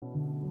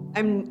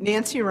I'm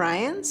Nancy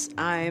Ryans.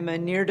 I'm a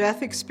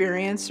near-death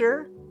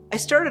experiencer. I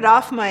started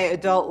off my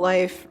adult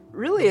life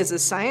really as a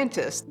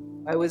scientist.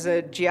 I was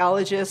a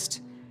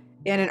geologist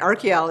and an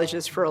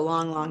archaeologist for a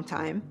long, long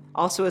time,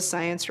 also a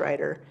science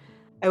writer.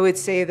 I would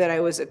say that I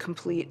was a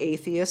complete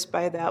atheist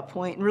by that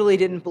point and really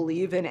didn't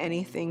believe in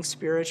anything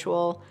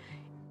spiritual,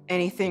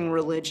 anything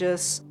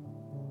religious.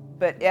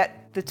 But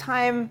at the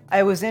time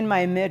I was in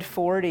my mid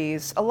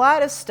 40s, a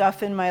lot of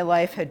stuff in my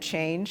life had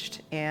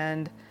changed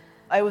and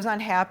I was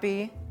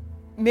unhappy.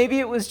 Maybe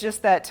it was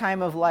just that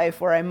time of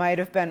life where I might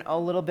have been a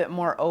little bit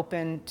more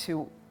open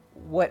to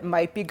what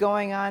might be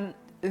going on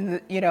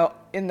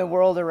in the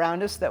world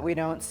around us that we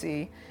don't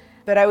see.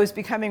 But I was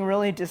becoming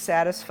really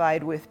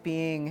dissatisfied with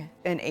being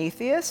an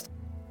atheist.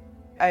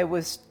 I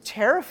was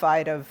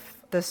terrified of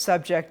the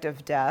subject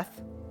of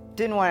death.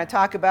 Didn't want to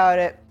talk about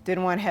it,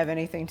 didn't want to have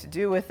anything to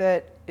do with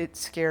it. It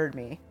scared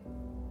me.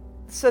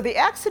 So the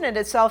accident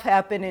itself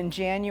happened in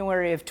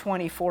January of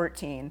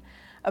 2014.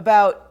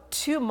 About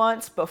 2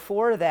 months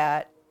before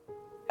that,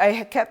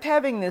 I kept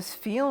having this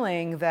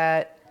feeling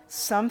that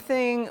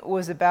something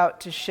was about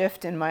to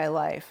shift in my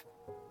life.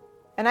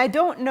 And I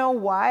don't know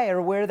why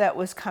or where that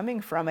was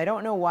coming from. I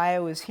don't know why I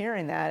was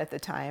hearing that at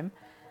the time.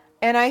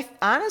 And I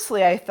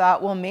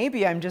thought, well,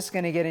 maybe I'm just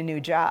going to get a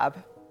new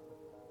job.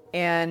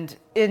 And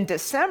in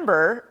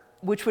December,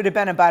 which would have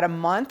been about a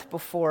month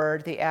before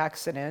the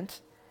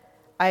accident,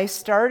 I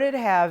started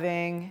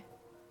having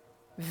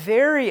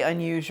very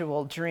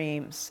unusual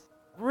dreams,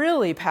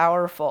 really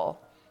powerful.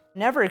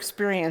 Never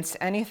experienced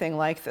anything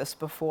like this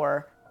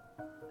before.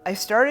 I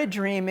started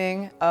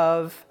dreaming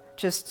of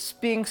just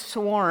being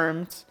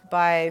swarmed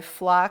by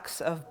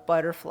flocks of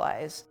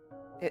butterflies.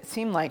 It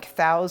seemed like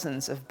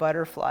thousands of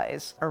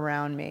butterflies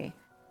around me.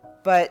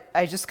 But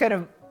I just kind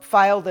of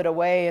filed it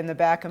away in the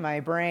back of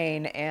my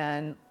brain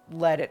and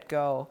let it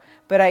go.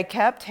 But I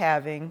kept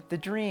having the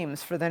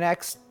dreams for the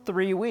next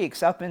 3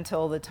 weeks up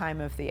until the time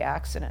of the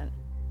accident.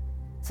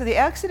 So the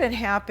accident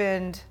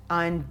happened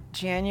on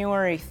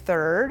January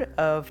 3rd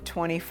of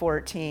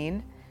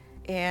 2014,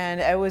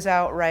 and I was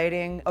out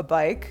riding a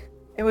bike.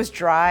 It was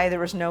dry, there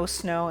was no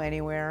snow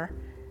anywhere.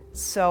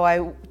 So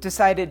I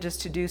decided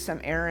just to do some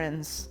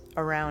errands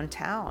around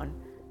town,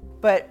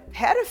 but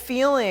had a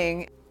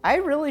feeling I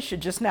really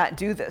should just not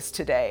do this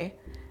today.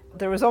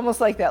 There was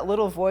almost like that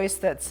little voice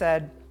that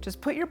said,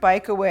 just put your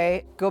bike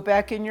away, go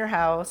back in your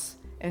house,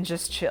 and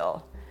just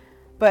chill.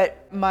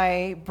 But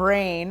my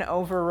brain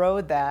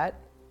overrode that,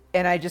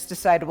 and I just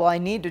decided, well, I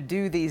need to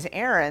do these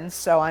errands,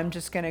 so I'm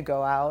just going to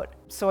go out.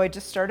 So I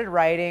just started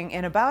riding,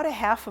 and about a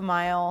half a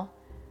mile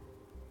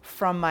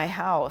from my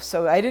house,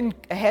 so I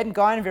hadn't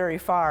gone very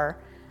far,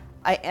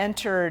 I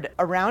entered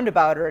a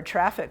roundabout or a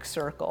traffic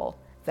circle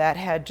that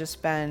had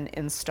just been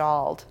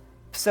installed.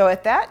 So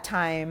at that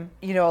time,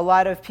 a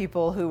lot of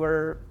people who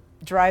were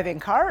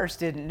driving cars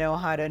didn't know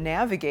how to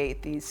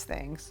navigate these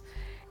things.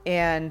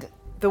 And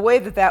the way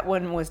that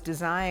one was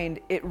designed,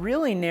 it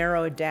really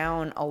narrowed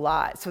down a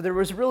lot. So there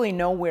was really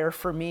nowhere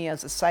for me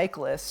as a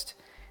cyclist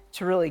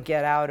to really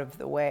get out of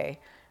the way.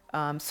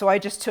 So I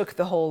just took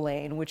the whole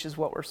lane, which is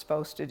what we're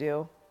supposed to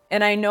do.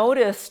 And I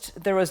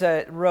noticed there was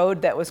a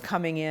road that was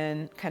coming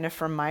in kind of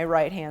from my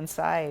right-hand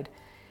side.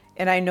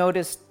 And I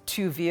noticed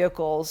two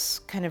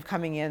vehicles kind of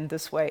coming in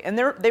this way. And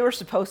they were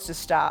supposed to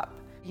stop.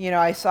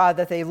 I saw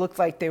that they looked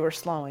like they were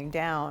slowing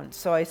down.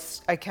 So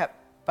I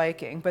kept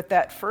biking. But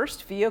that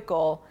first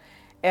vehicle,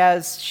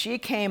 as she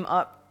came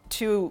up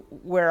to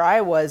where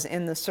I was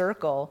in the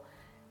circle,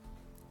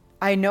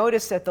 I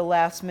noticed at the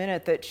last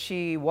minute that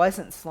she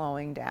wasn't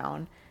slowing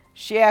down.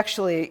 She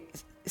actually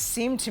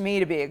seemed to me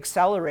to be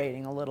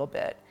accelerating a little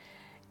bit.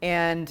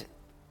 And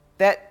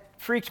that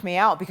freaked me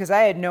out because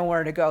I had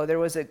nowhere to go. There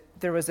was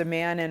a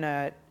man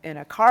in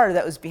a car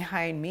that was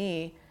behind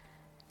me,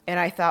 and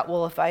I thought,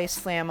 well, if I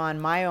slam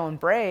on my own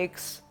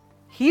brakes,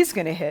 he's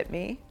going to hit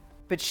me.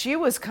 But she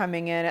was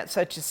coming in at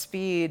such a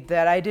speed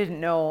that I didn't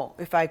know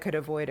if I could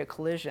avoid a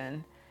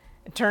collision.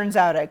 It turns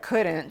out I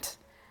couldn't.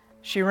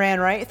 She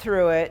ran right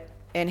through it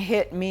and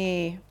hit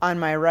me on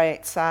my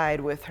right side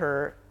with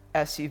her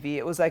SUV.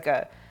 It was like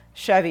a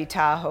Chevy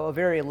Tahoe, a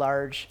very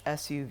large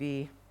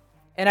SUV.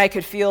 And I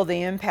could feel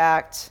the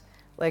impact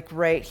like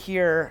right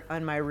here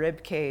on my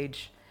rib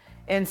cage.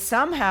 And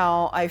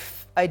somehow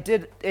I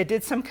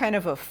did some kind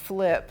of a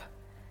flip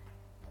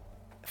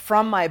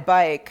from my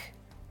bike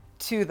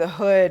to the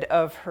hood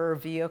of her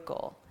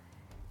vehicle.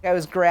 I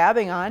was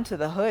grabbing onto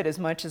the hood as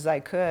much as I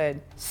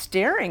could,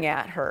 staring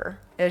at her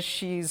as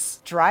she's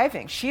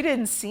driving. She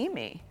didn't see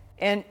me.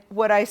 And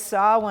what I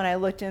saw when I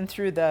looked in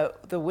through the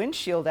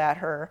windshield at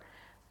her,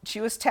 she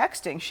was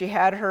texting. She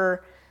had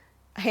her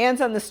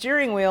hands on the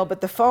steering wheel,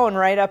 but the phone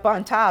right up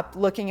on top,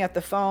 looking at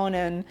the phone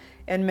and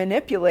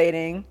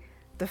manipulating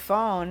the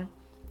phone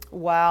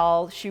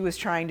while she was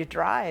trying to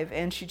drive,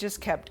 and she just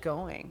kept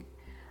going.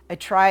 I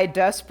tried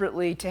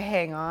desperately to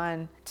hang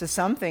on to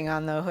something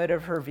on the hood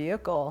of her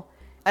vehicle,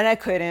 and I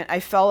couldn't. I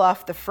fell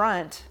off the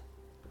front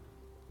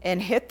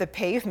and hit the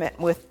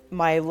pavement with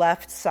my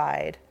left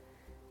side,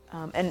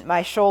 and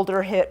my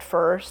shoulder hit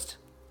first,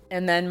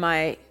 and then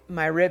my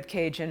rib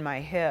cage and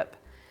my hip.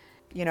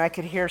 I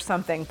could hear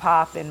something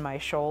pop in my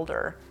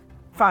shoulder.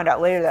 Found out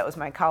later that was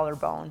my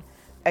collarbone.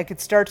 I could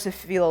start to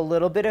feel a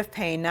little bit of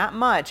pain, not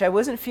much. I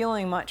wasn't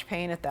feeling much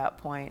pain at that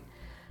point.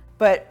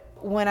 But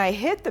when I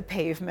hit the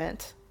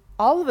pavement,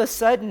 all of a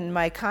sudden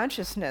my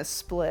consciousness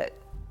split.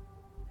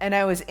 And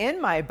I was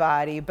in my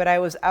body, but I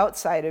was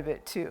outside of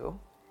it too.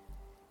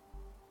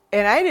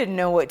 And I didn't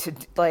know what to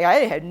do.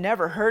 I had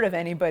never heard of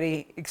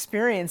anybody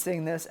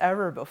experiencing this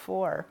ever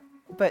before.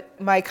 But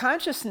my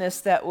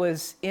consciousness that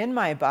was in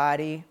my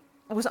body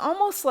was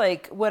almost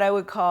like what I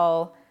would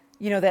call,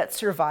 that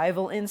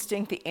survival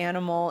instinct, the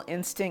animal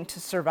instinct to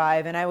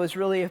survive. And I was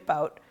really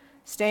about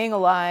staying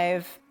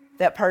alive.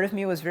 That part of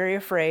me was very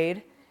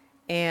afraid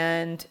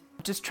and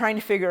just trying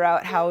to figure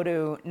out how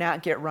to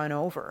not get run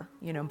over,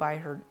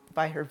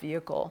 by her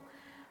vehicle.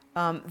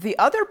 The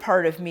other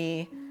part of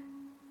me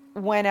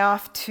went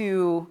off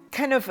to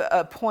kind of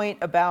a point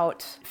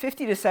about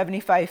 50 to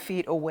 75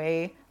 feet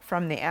away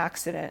from the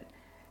accident.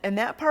 And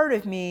that part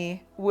of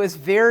me was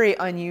very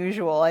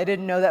unusual. I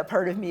didn't know that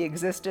part of me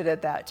existed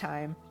at that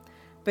time.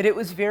 But it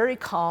was very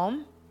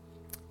calm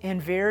and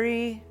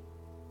very,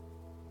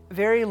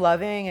 very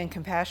loving and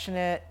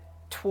compassionate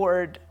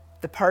toward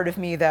the part of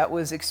me that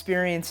was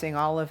experiencing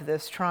all of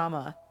this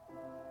trauma.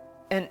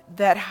 And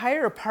that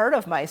higher part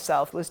of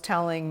myself was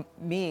telling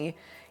me,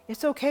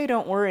 it's okay,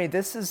 don't worry,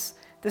 this is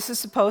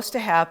supposed to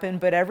happen,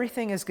 but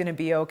everything is going to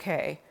be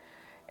okay.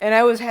 And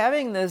I was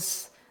having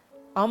this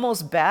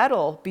almost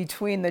battle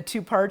between the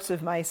two parts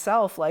of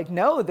myself,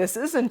 no, this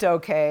isn't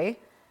okay.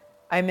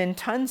 I'm in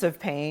tons of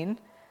pain.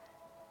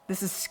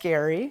 This is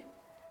scary.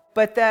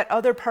 But that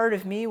other part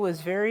of me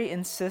was very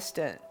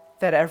insistent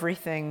that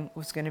everything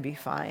was going to be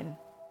fine.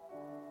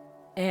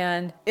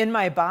 And in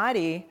my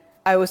body,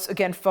 I was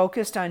again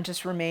focused on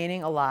just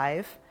remaining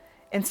alive,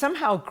 and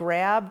somehow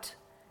grabbed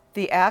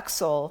the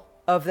axle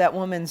of that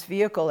woman's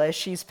vehicle as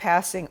she's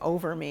passing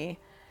over me.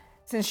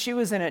 Since she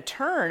was in a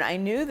turn, I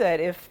knew that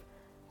if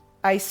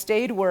I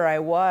stayed where I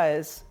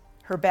was,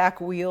 her back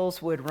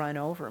wheels would run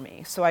over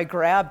me. So I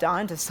grabbed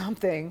onto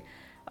something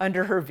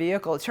under her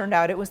vehicle. It turned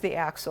out it was the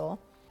axle.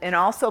 And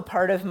also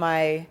part of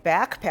my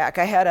backpack,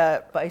 I had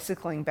a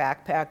bicycling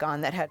backpack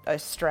on that had a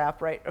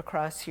strap right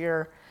across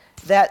here.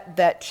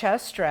 That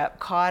chest strap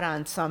caught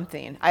on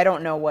something. I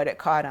don't know what it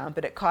caught on,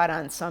 but it caught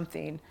on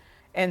something.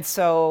 And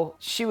so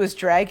she was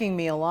dragging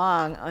me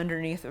along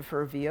underneath of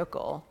her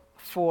vehicle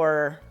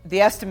for,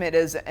 the estimate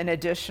is an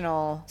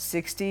additional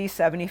 60,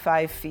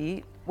 75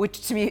 feet,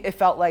 which to me, it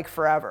felt like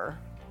forever.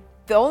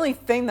 The only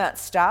thing that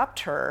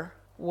stopped her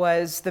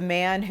was the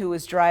man who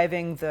was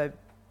driving the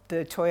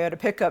Toyota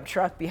pickup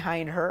truck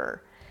behind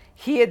her.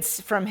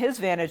 From his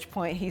vantage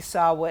point, he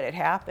saw what had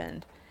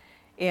happened.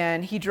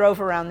 And he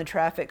drove around the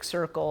traffic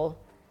circle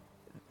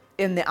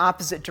in the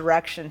opposite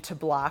direction to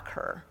block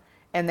her.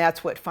 And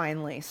that's what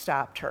finally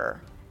stopped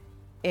her.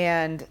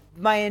 And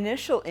my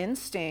initial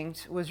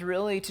instinct was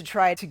really to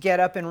try to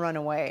get up and run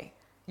away.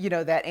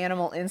 That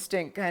animal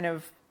instinct kind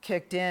of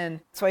kicked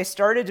in. So I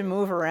started to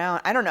move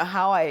around. I don't know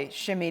how I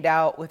shimmied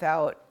out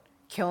without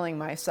killing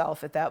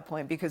myself at that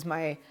point, because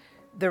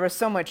there was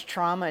so much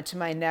trauma to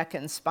my neck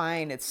and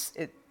spine.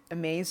 It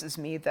amazes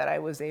me that I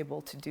was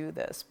able to do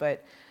this.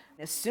 But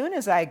as soon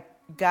as I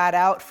got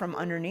out from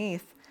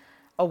underneath,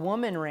 a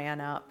woman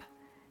ran up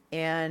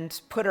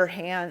and put her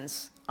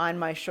hands on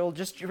my shoulder,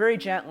 just very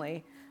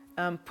gently,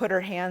 put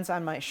her hands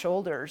on my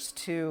shoulders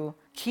to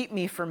keep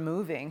me from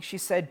moving. She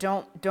said,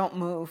 don't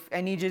move.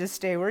 I need you to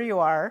stay where you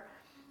are.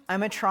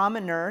 I'm a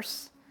trauma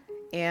nurse,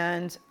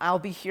 and I'll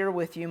be here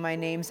with you. My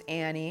name's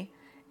Annie,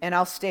 and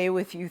I'll stay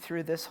with you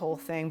through this whole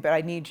thing, but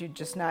I need you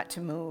just not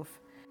to move.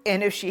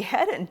 And if she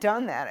hadn't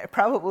done that,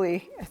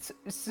 it's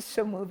just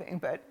so moving,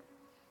 but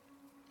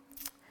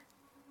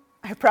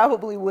I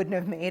probably wouldn't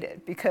have made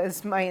it,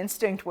 because my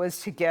instinct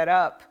was to get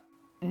up.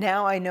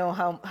 Now I know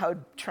how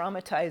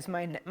traumatized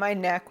my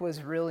neck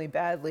was. Really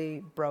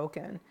badly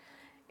broken.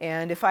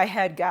 And if I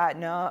had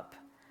gotten up,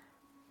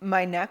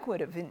 my neck would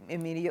have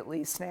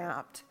immediately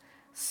snapped.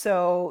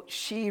 So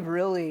she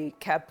really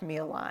kept me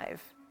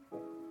alive.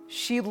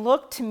 She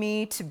looked to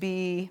me to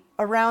be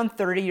around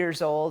 30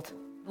 years old,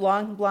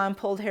 long blonde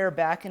pulled hair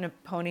back in a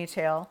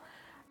ponytail.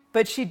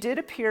 But she did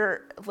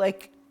appear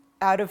like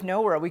out of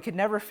nowhere. We could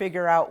never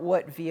figure out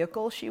what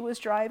vehicle she was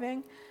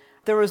driving.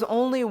 There was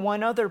only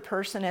one other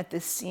person at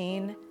the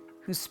scene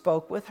who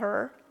spoke with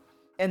her,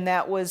 and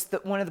that was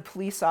one of the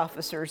police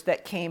officers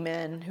that came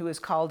in, who was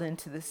called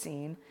into the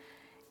scene.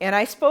 And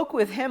I spoke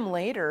with him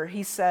later.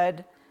 He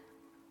said,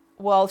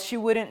 well, she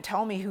wouldn't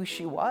tell me who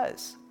she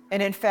was.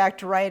 And in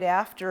fact, right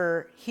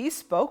after he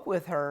spoke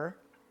with her,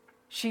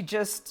 she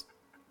just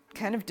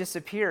kind of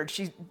disappeared.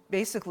 She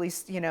basically,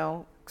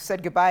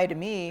 said goodbye to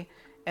me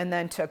and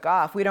then took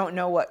off. We don't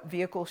know what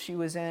vehicle she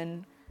was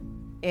in.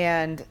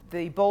 And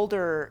the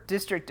Boulder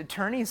District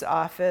Attorney's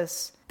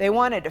Office, they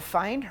wanted to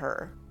find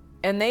her.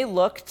 And they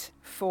looked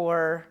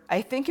for,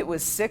 I think it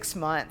was 6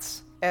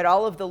 months, at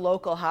all of the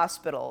local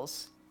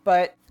hospitals,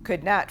 but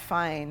could not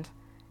find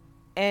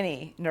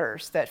any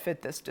nurse that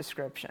fit this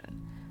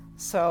description.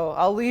 So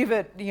I'll leave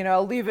it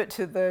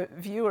to the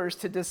viewers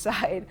to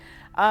decide.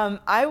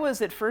 I was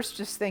at first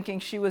just thinking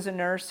she was a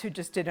nurse who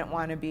just didn't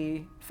want to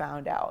be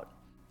found out.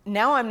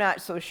 Now I'm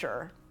not so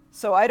sure.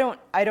 So I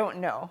don't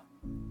know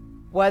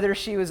whether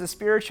she was a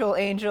spiritual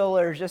angel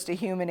or just a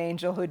human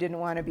angel who didn't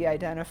want to be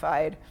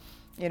identified.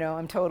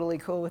 I'm totally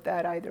cool with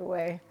that either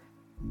way.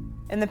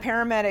 And the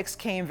paramedics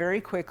came very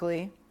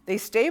quickly. They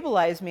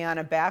stabilized me on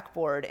a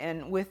backboard,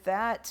 and with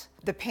that,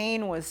 the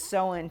pain was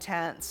so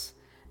intense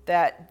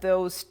that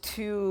those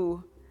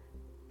two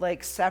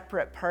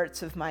separate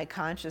parts of my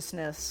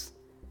consciousness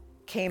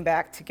came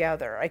back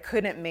together. I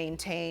couldn't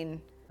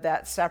maintain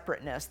that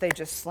separateness. They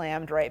just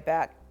slammed right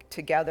back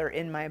together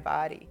in my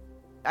body.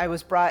 I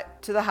was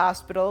brought to the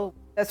hospital.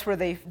 That's where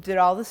they did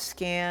all the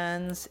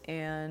scans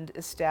and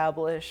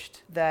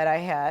established that I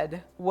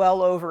had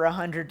well over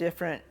 100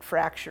 different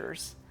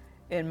fractures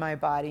in my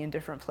body in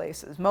different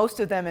places,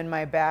 most of them in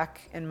my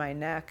back and my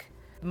neck.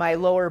 My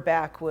lower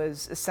back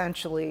was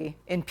essentially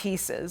in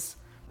pieces.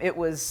 It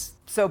was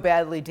so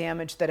badly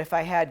damaged that if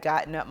I had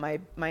gotten up,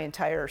 my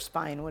entire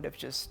spine would have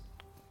just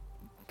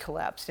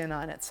collapsed in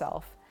on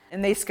itself.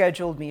 And they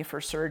scheduled me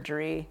for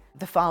surgery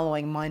the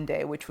following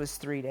Monday, which was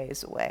 3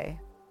 days away.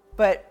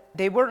 But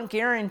they weren't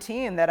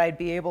guaranteeing that I'd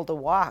be able to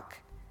walk.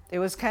 It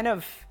was kind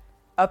of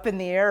up in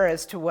the air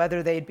as to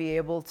whether they'd be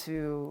able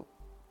to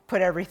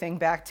put everything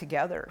back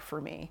together for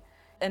me.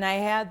 And I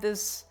had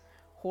this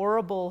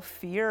horrible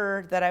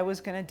fear that I was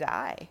going to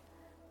die.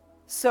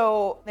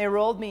 So they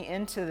rolled me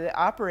into the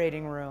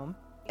operating room,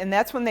 and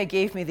that's when they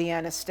gave me the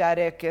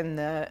anesthetic and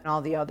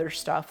all the other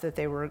stuff that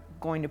they were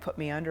going to put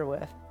me under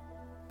with.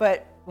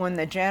 But when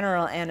the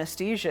general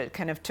anesthesia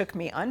kind of took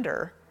me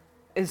under,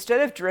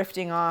 instead of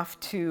drifting off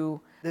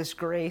to this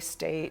gray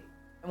state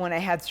when I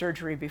had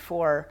surgery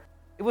before,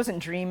 it wasn't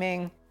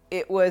dreaming.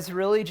 It was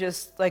really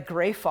just like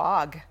gray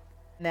fog.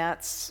 And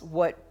that's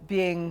what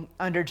being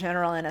under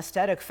general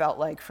anesthetic felt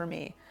like for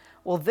me.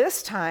 Well,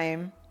 this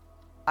time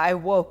I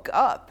woke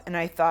up and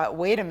I thought,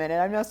 wait a minute,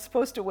 I'm not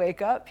supposed to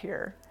wake up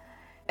here.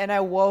 And I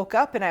woke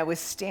up and I was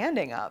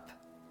standing up.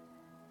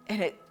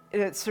 And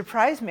it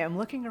surprised me. I'm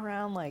looking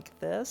around like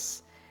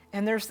this,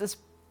 and there's this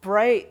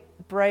bright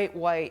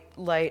white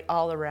light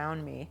all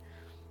around me.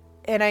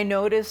 And I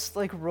noticed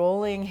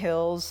rolling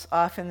hills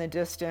off in the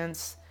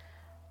distance.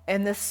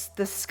 And the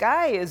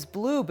sky is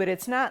blue, but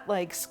it's not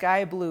like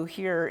sky blue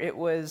here. It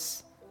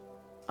was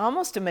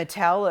almost a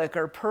metallic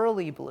or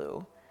pearly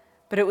blue,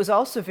 but it was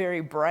also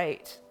very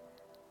bright,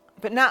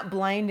 but not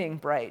blinding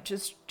bright,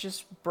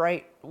 just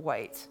bright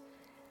white.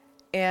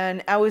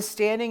 And I was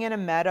standing in a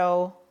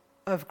meadow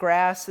of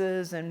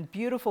grasses and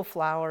beautiful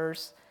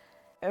flowers.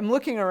 I'm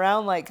looking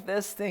around like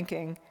this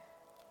thinking,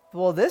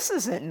 well, this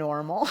isn't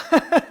normal.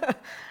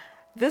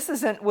 This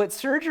isn't what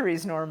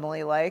surgery's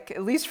normally like,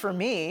 at least for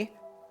me.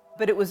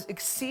 But it was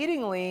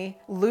exceedingly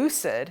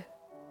lucid.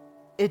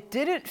 It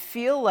didn't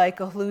feel like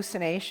a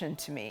hallucination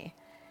to me.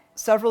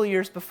 Several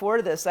years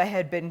before this, I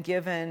had been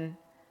given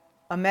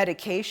a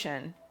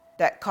medication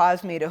that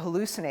caused me to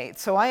hallucinate.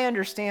 So I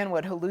understand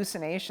what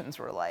hallucinations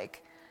were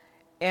like.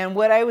 And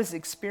what I was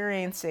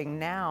experiencing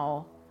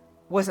now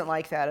wasn't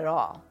like that at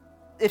all.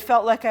 It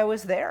felt like I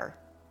was there.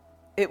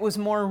 It was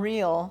more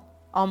real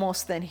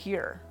almost than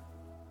here.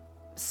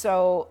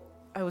 So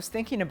I was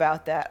thinking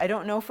about that. I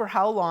don't know for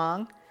how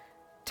long.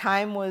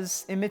 Time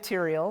was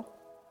immaterial,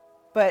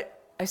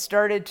 but I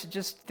started to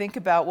just think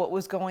about what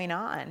was going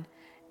on.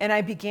 And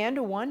I began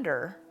to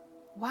wonder,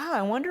 wow,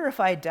 I wonder if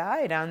I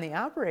died on the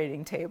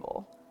operating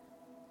table.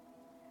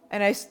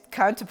 And I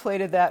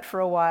contemplated that for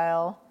a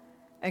while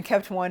and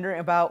kept wondering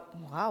about,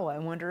 wow, I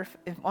wonder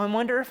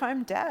if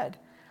I'm dead.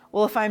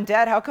 Well, if I'm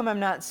dead, how come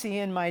I'm not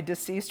seeing my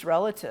deceased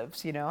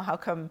relatives? How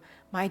come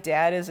my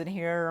dad isn't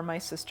here or my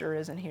sister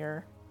isn't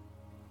here?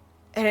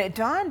 And it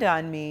dawned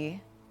on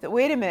me that,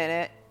 wait a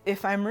minute,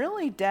 if I'm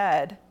really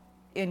dead,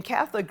 in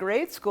Catholic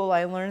grade school,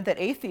 I learned that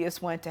atheists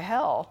went to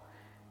hell.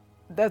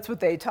 That's what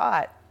they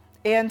taught.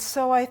 And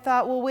so I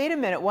thought, well, wait a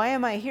minute, why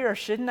am I here?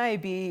 Shouldn't I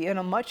be in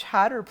a much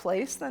hotter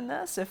place than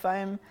this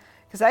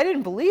because I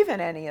didn't believe in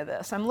any of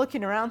this. I'm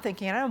looking around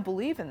thinking, I don't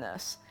believe in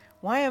this.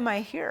 Why am I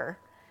here?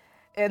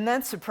 And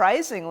then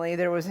surprisingly,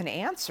 there was an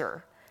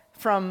answer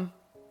from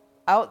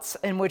outside,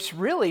 and which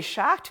really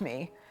shocked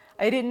me.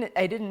 I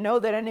didn't know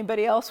that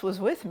anybody else was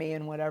with me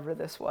in whatever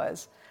this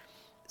was.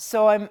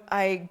 So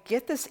I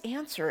get this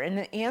answer, and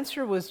the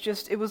answer was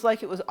it was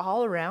like it was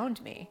all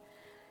around me.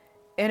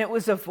 And it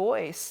was a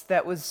voice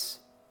that was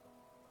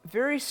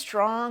very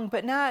strong,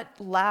 but not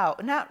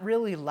loud, not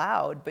really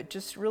loud, but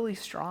just really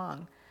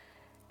strong.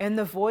 And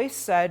the voice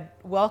said,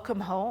 welcome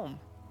home.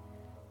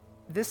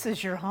 This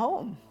is your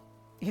home.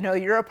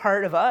 You're a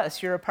part of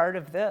us. You're a part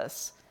of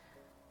this.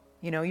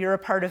 You're a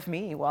part of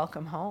me.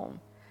 Welcome home.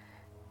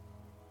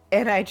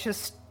 And I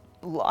just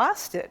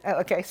lost it.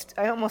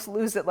 I almost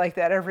lose it like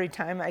that every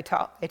time I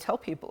tell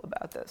people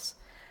about this,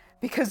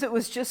 because it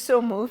was just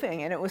so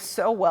moving and it was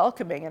so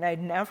welcoming, and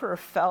I'd never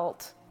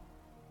felt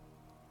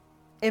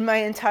in my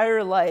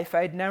entire life,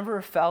 I'd never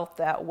felt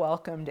that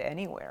welcomed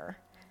anywhere.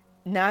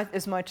 not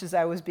as much as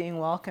I was being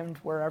welcomed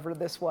wherever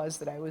this was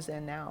that I was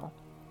in now.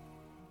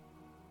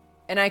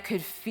 And I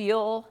could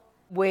feel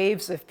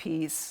waves of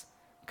peace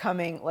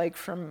coming like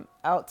from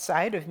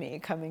outside of me,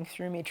 coming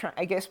through me,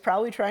 I guess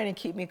probably trying to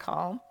keep me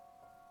calm.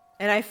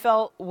 And I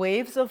felt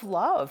waves of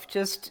love,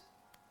 just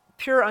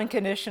pure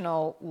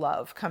unconditional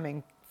love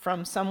coming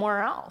from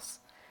somewhere else.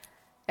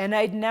 And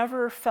I'd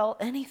never felt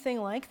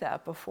anything like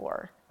that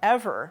before,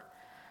 ever.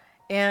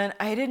 And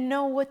I didn't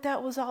know what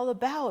that was all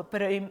about,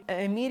 but I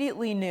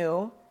immediately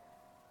knew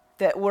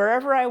that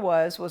wherever I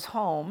was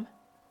home,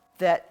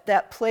 that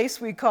that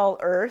place we call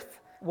Earth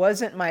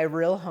wasn't my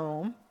real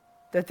home,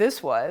 that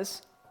this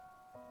was.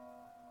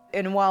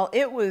 And while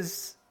it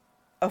was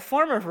a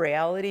form of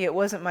reality, it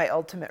wasn't my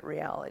ultimate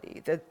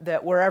reality,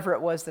 that wherever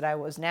it was that I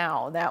was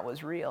now, that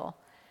was real.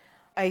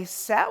 I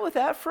sat with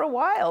that for a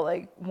while,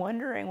 like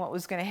wondering what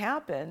was going to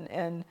happen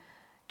and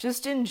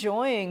just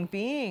enjoying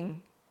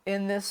being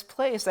in this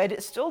place.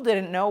 Still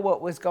didn't know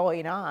what was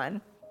going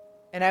on.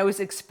 And I was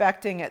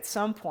expecting at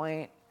some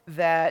point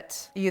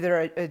that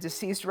either a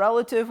deceased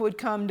relative would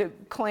come to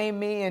claim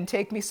me and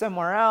take me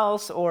somewhere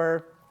else,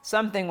 or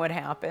something would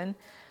happen.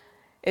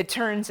 It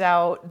turns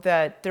out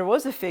that there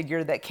was a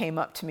figure that came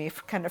up to me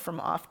kind of from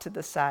off to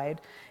the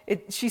side.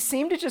 She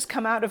seemed to just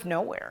come out of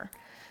nowhere.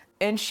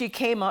 And she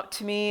came up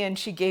to me and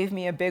she gave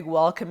me a big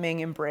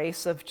welcoming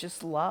embrace of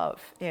just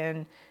love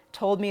and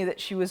told me that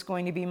she was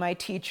going to be my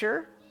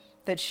teacher,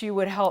 that she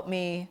would help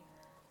me,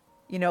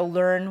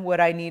 learn what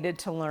I needed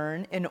to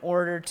learn in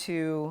order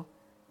to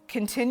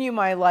continue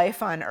my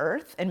life on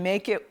Earth and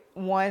make it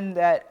one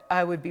that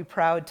I would be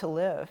proud to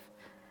live.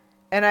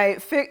 And I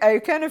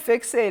kind of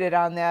fixated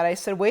on that. I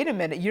said, wait a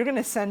minute, you're going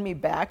to send me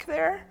back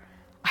there?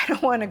 I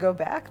don't want to go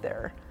back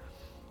there.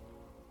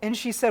 And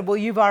she said, well,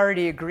 you've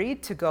already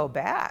agreed to go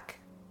back.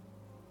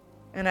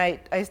 And I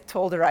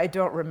told her, I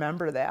don't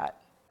remember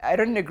that. I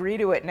didn't agree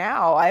to it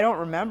now. I don't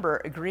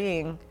remember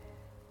agreeing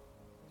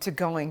to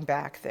going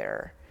back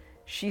there.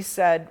 She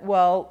said,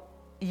 well,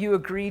 you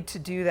agreed to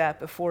do that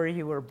before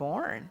you were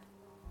born.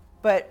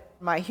 But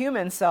my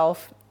human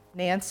self,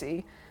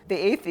 Nancy, the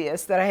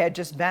atheist that I had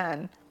just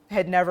been,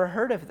 had never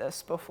heard of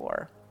this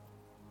before.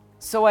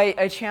 So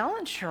I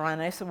challenged her on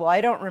it. I said, well,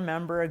 I don't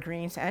remember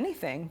agreeing to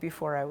anything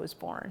before I was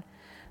born.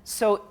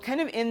 So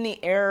kind of in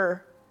the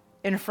air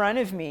in front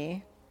of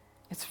me,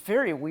 it's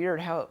very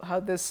weird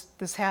how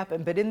this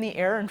happened, but in the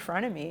air in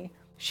front of me,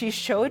 she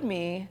showed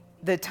me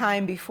the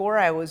time before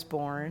I was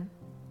born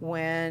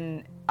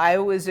when I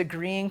was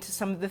agreeing to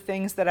some of the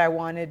things that I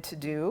wanted to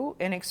do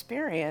and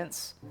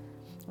experience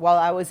while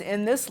I was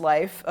in this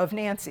life of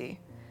Nancy.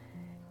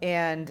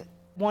 And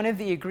one of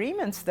the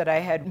agreements that I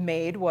had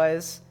made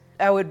was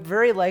I would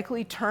very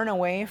likely turn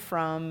away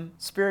from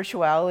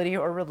spirituality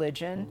or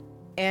religion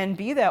and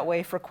be that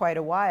way for quite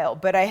a while.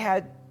 But I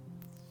had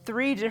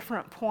 3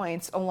 different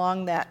points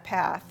along that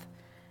path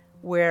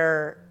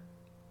where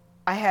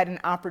I had an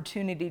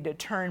opportunity to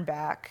turn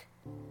back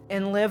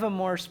and live a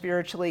more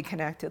spiritually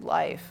connected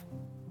life.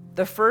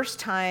 The first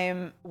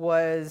time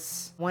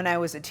was when I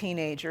was a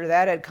teenager.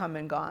 That had come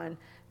and gone.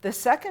 The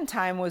second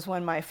time was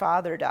when my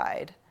father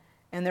died.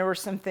 And there were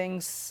some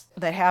things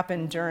that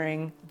happened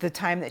during the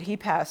time that he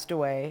passed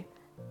away.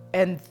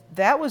 And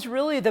that was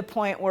really the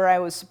point where I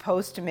was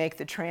supposed to make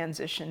the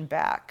transition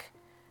back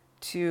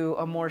to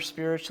a more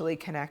spiritually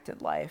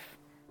connected life.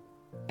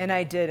 And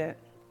I didn't.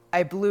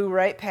 I blew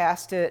right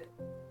past it.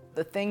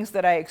 The things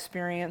that I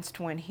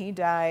experienced when he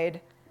died,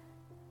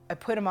 I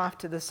put them off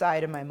to the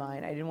side of my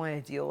mind. I didn't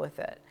want to deal with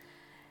it.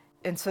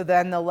 And so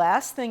then the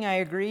last thing I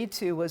agreed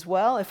to was,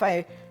 well, if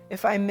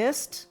I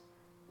missed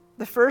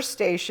the first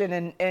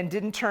station and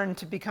didn't turn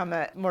to become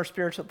a more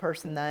spiritual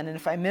person then, and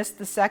if I missed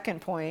the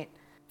second point,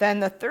 then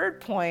the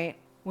third point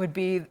would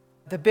be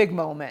the big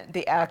moment,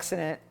 the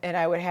accident, and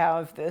I would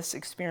have this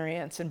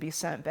experience and be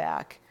sent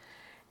back.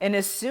 And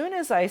as soon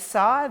as I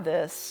saw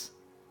this,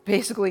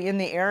 basically in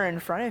the air in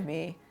front of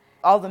me,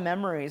 all the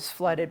memories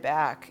flooded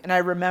back. And I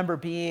remember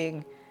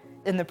being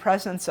in the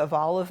presence of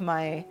all of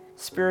my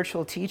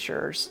spiritual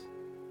teachers.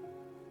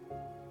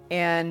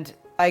 And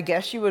I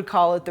guess you would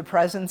call it the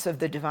presence of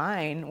the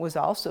divine was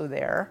also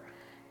there.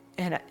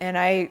 And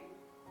I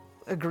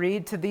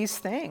agreed to these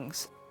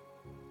things.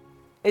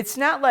 It's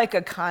not like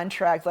a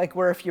contract, like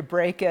where if you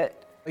break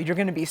it, you're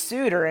going to be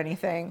sued or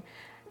anything.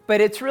 But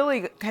it's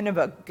really kind of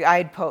a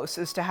guidepost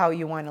as to how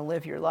you want to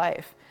live your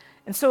life.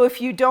 And so if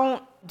you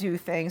don't do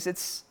things,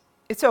 it's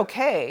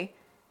okay.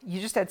 You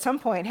just at some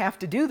point have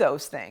to do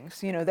those things.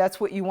 That's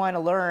what you want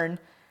to learn.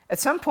 At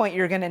some point,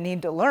 you're going to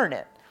need to learn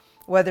it,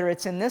 whether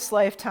it's in this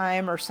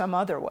lifetime or some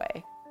other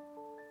way.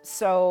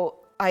 So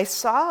I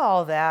saw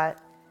all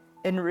that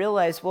and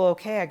realized, well,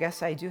 okay, I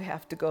guess I do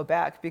have to go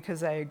back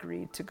because I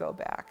agreed to go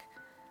back.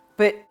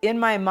 But in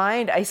my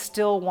mind, I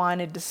still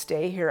wanted to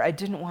stay here. I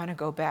didn't want to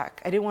go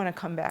back. I didn't want to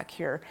come back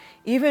here.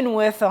 Even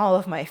with all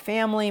of my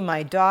family,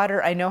 my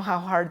daughter, I know how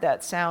hard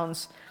that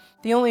sounds.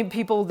 The only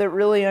people that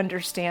really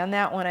understand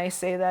that when I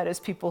say that is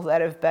people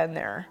that have been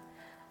there.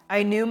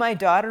 I knew my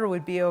daughter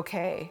would be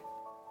okay.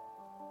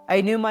 I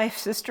knew my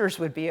sisters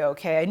would be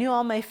okay. I knew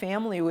all my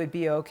family would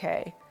be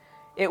okay.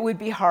 It would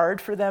be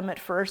hard for them at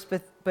first,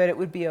 but it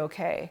would be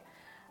okay.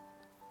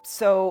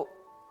 So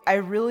I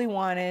really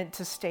wanted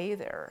to stay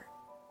there.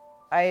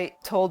 I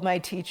told my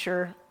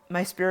teacher,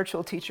 my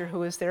spiritual teacher who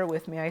was there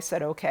with me, I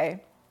said,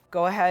 okay,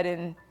 go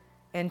ahead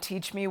and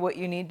teach me what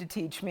you need to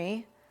teach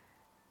me,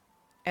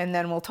 and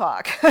then we'll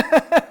talk.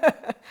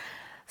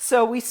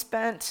 So we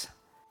spent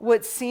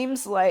what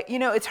seems like,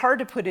 it's hard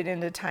to put it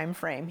into time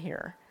frame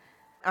here.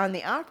 On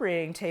the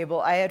operating table,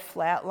 I had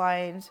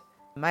flatlined.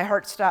 My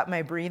heart stopped,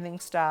 my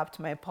breathing stopped,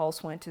 my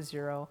pulse went to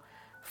 0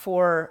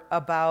 for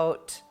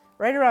about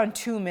right around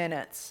 2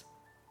 minutes.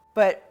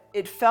 But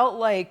it felt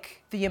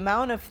like the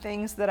amount of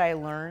things that I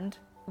learned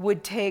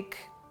would take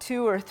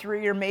 2 or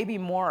 3 or maybe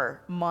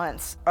more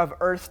months of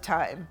earth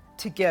time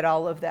to get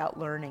all of that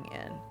learning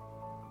in.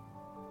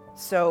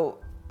 So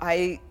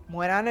I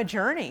went on a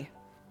journey.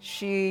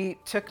 She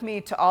took me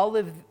to all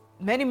of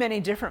many, many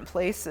different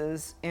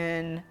places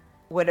in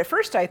what at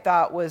first I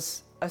thought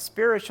was a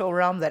spiritual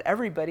realm that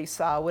everybody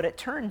saw. What it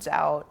turns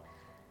out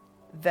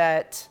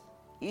that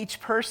each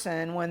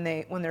person, when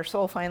their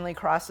soul finally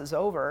crosses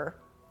over,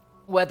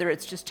 whether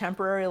it's just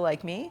temporary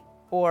like me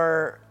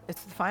or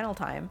it's the final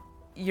time,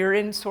 you're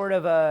in sort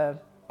of a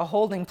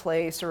holding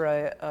place or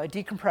a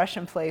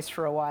decompression place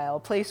for a while, a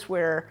place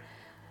where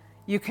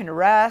you can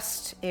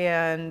rest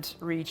and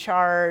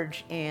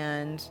recharge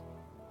and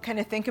kind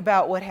of think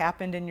about what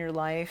happened in your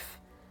life.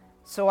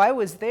 So I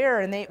was there,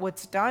 and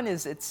what's done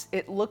is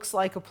it looks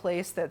like a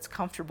place that's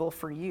comfortable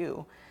for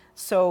you.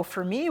 So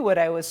for me, what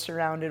I was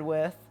surrounded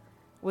with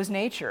was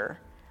nature,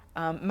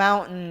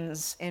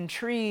 mountains and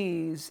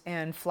trees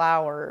and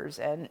flowers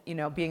and,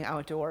 being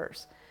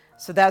outdoors.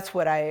 So that's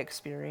what I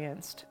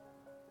experienced.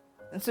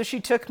 And so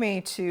she took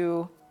me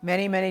to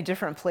many, many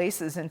different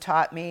places and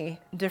taught me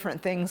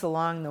different things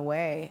along the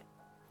way.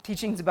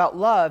 Teachings about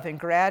love and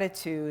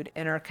gratitude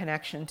and our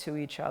connection to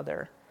each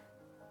other.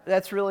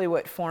 That's really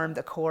what formed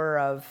the core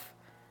of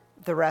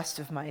the rest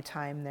of my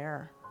time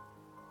there.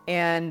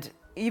 And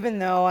even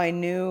though I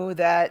knew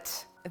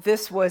that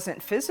this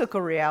wasn't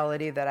physical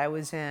reality that I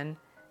was in,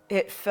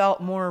 it felt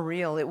more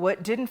real.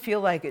 It didn't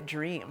feel like a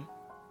dream.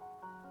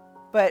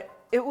 But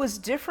it was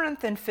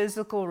different than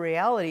physical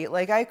reality.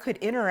 Like I could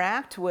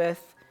interact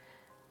with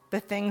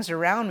the things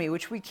around me,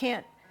 which we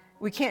can't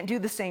do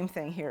the same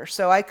thing here.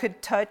 So I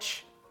could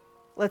touch,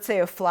 let's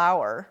say, a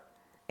flower,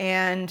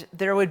 and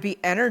there would be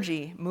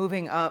energy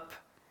moving up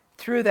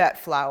through that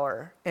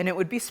flower, and it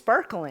would be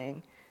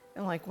sparkling.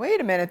 And like,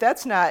 wait a minute,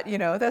 that's not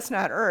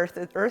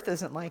Earth. Earth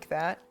isn't like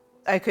that.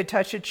 I could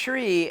touch a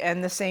tree,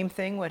 and the same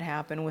thing would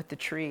happen with the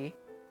tree.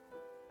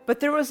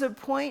 But there was a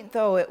point,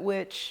 though, at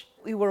which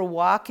we were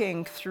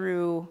walking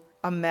through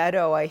a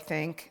meadow, I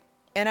think,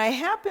 and I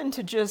happened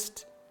to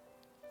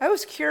I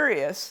was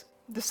curious.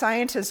 The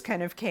scientist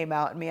kind of came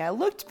out in me. I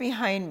looked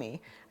behind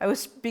me. I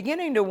was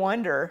beginning to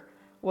wonder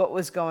what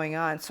was going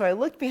on. So I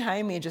looked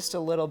behind me just a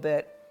little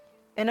bit,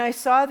 and I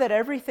saw that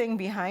everything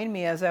behind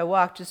me as I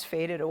walked just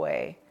faded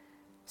away.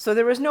 So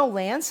there was no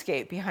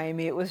landscape behind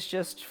me. It was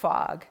just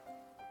fog.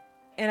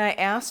 And I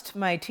asked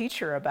my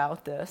teacher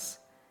about this.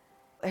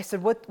 I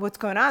said, what's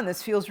going on?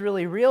 This feels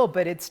really real,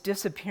 but it's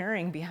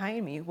disappearing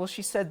behind me. Well,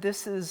 she said,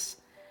 this is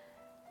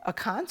a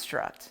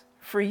construct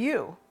for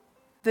you.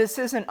 This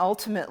isn't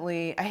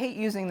ultimately, I hate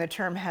using the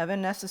term heaven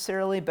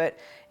necessarily, but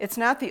it's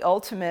not the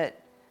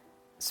ultimate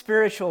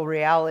spiritual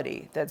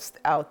reality that's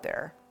out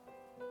there.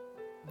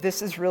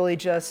 This is really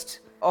just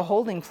a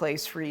holding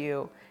place for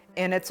you.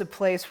 And it's a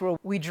place where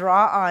we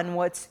draw on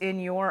what's in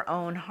your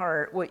own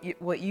heart,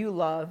 what you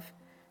love,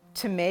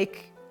 to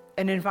make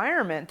an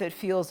environment that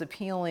feels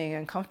appealing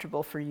and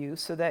comfortable for you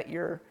so that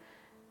you're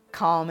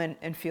calm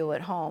and feel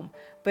at home.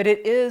 But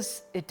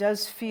it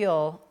does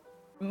feel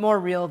more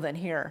real than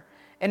here.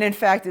 And in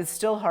fact, it's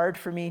still hard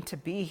for me to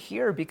be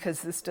here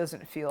because this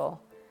doesn't feel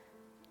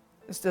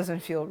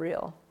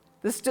real.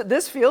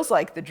 This feels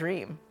like the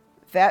dream.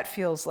 That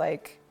feels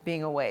like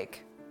being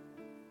awake.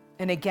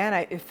 And again,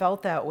 it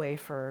felt that way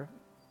for,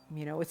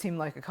 it seemed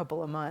like a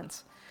couple of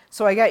months.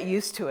 So I got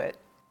used to it.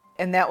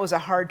 And that was a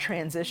hard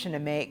transition to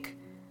make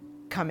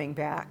coming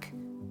back.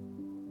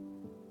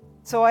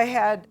 So I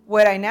had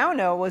what I now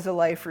know was a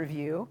life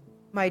review.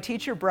 My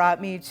teacher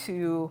brought me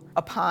to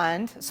a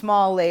pond, a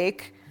small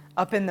lake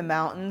up in the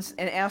mountains,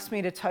 and asked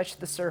me to touch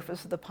the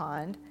surface of the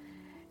pond.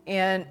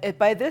 And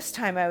by this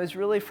time, I was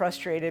really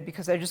frustrated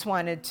because I just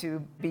wanted to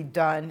be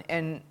done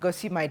and go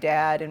see my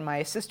dad and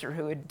my sister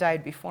who had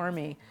died before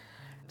me.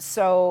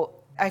 So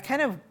I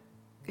kind of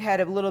had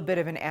a little bit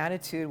of an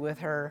attitude with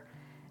her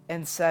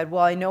and said,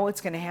 well, I know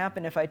what's going to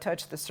happen if I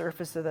touch the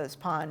surface of this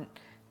pond.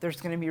 There's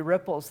going to be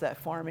ripples that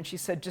form. And she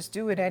said, just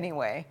do it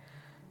anyway.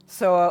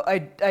 So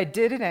I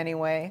did it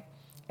anyway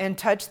and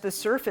touched the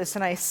surface,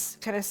 and I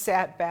kind of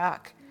sat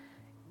back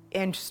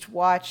and just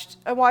watched.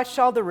 I watched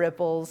all the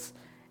ripples.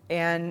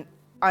 And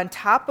on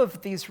top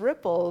of these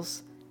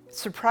ripples, it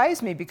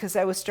surprised me because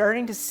I was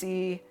starting to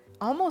see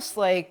almost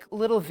like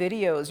little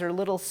videos or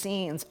little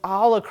scenes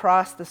all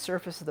across the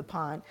surface of the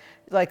pond.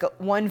 Like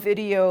one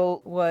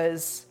video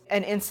was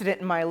an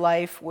incident in my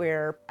life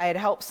where I had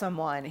helped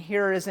someone.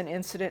 Here is an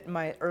incident in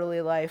my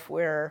early life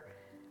where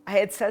I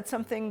had said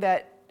something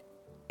that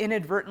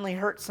inadvertently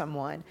hurt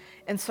someone.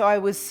 And so I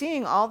was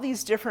seeing all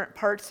these different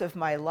parts of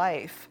my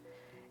life.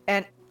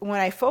 And when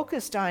I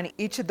focused on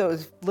each of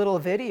those little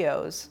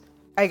videos,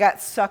 I got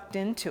sucked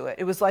into it.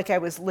 It was like I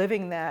was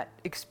living that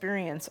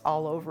experience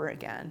all over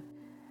again.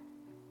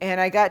 And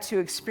I got to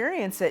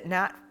experience it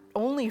not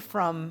only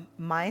from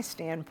my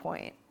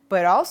standpoint,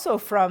 but also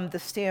from the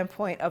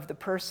standpoint of the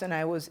person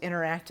I was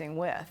interacting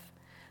with.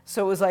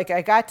 So it was like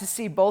I got to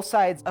see both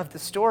sides of the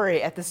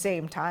story at the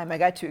same time. I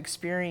got to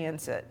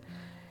experience it.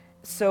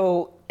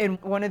 So in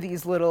one of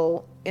these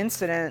little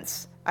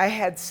incidents, I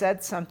had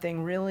said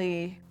something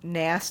really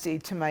nasty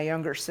to my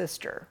younger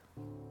sister.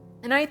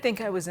 And I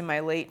think I was in my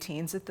late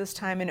teens at this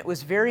time, and it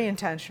was very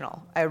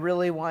intentional. I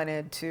really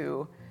wanted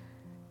to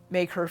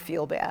make her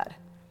feel bad.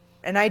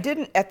 And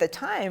at the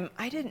time,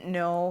 I didn't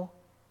know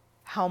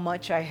how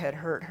much I had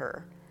hurt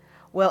her.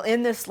 Well,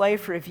 in this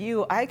life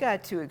review, I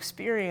got to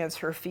experience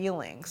her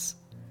feelings.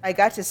 I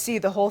got to see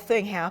the whole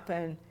thing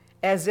happen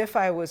as if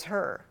I was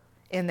her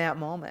in that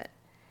moment.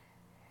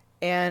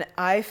 And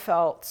I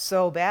felt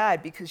so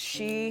bad because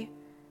she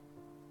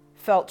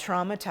felt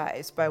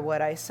traumatized by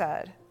what I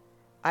said.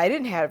 I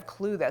didn't have a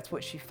clue that's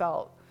what she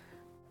felt.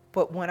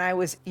 But when I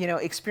was,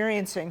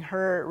 experiencing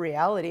her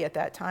reality at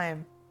that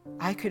time,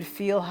 I could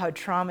feel how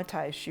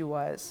traumatized she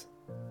was.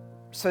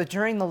 So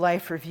during the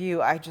life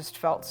review, I just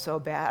felt so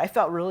bad. I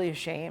felt really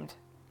ashamed,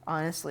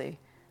 honestly.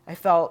 I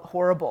felt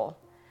horrible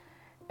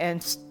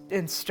and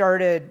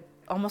started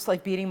almost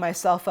like beating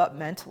myself up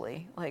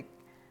mentally. Like,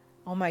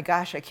 oh my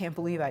gosh, I can't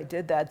believe I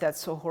did that.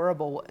 That's so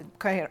horrible. What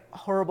kind of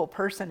horrible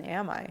person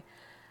am I?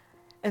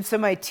 And so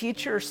my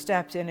teacher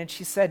stepped in and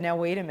she said, now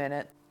wait a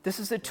minute. This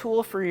is a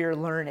tool for your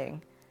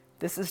learning.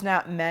 This is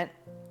not meant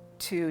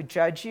to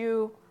judge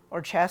you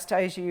or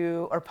chastise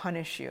you or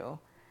punish you.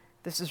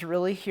 This is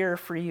really here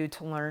for you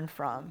to learn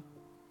from.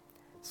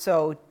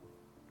 So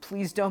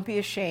please don't be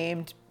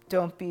ashamed.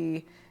 Don't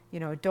beat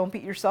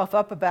yourself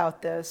up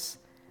about this.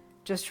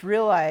 Just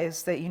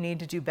realize that you need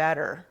to do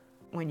better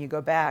when you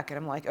go back. And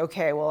I'm like,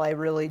 okay, well, I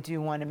really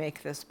do want to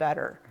make this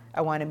better.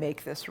 I want to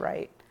make this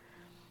right.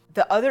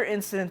 The other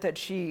incident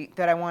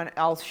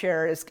I'll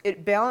share is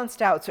it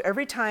balanced out. So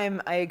every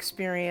time I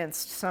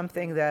experienced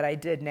something that I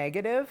did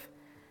negative,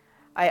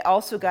 I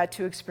also got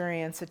to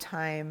experience a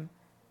time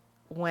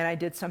when I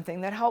did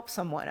something that helped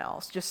someone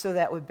else, just so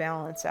that would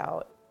balance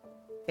out.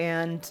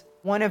 And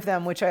one of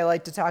them, which I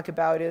like to talk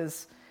about,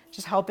 is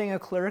just helping a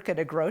clerk at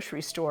a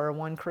grocery store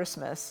one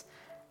Christmas.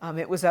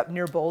 It was up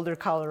near Boulder,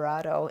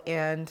 Colorado,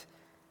 and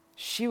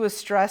she was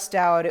stressed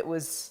out. It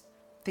was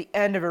the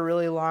end of a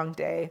really long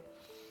day.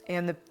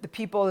 And the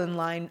people in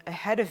line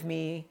ahead of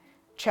me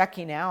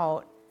checking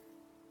out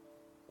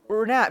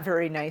were not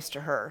very nice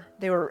to her.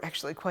 They were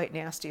actually quite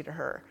nasty to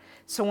her.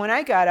 So when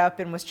I got up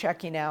and was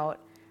checking out,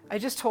 I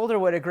just told her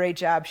what a great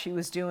job she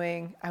was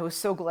doing. I was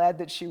so glad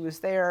that she was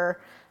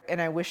there,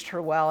 and I wished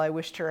her well. I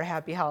wished her a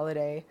happy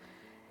holiday.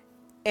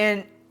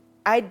 And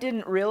I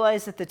didn't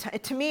realize at the time,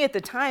 to me at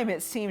the time,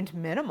 it seemed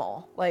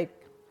minimal. Like,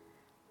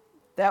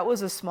 that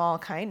was a small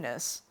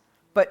kindness.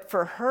 But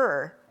for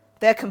her,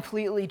 that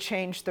completely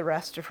changed the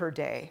rest of her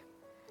day.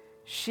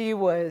 She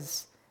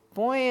was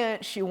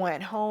buoyant. She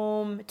went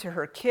home to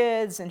her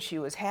kids and she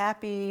was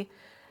happy.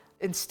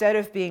 Instead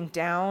of being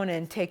down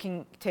and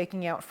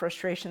taking out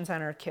frustrations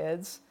on her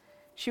kids,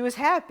 she was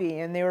happy,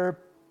 and they were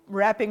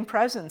wrapping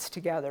presents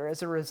together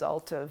as a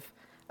result of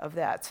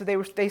that. So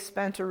they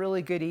spent a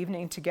really good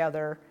evening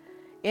together,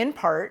 in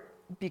part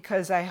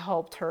because I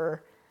helped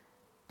her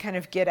kind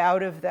of get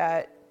out of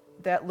that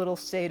little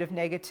state of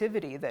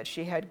negativity that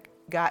she had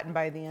gotten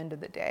by the end of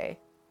the day.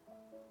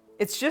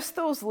 It's just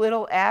those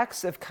little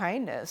acts of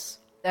kindness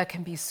that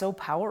can be so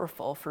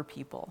powerful for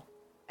people.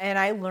 And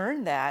I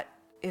learned that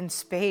in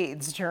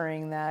spades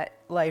during that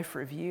life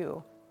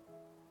review.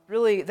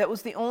 Really, that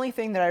was the only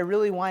thing that I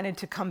really wanted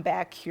to come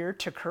back here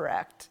to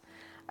correct.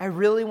 I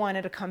really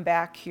wanted to come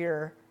back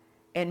here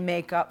and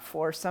make up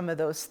for some of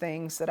those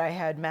things that I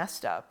had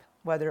messed up,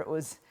 whether it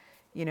was,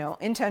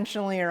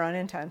 intentionally or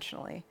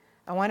unintentionally.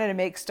 I wanted to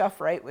make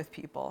stuff right with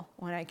people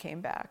when I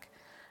came back.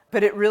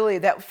 But it really,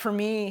 that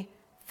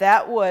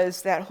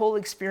whole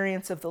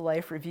experience of the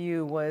life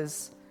review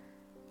was,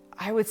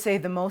 I would say,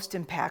 the most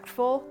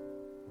impactful.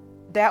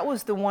 That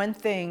was the one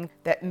thing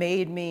that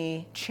made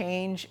me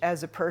change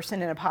as a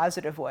person in a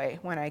positive way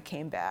when I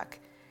came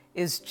back,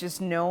 is just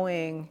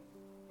knowing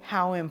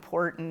how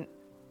important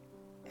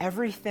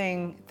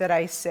everything that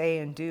I say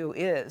and do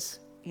is,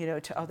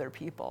 to other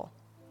people.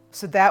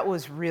 So that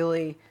was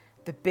really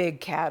the big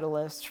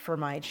catalyst for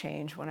my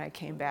change when I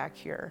came back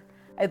here.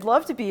 I'd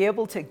love to be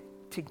able to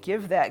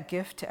give that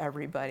gift to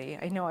everybody.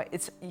 I know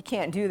you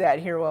can't do that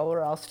here while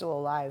we're all still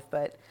alive,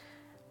 but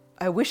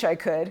I wish I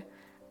could,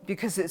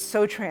 because it's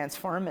so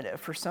transformative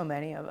for so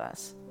many of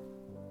us.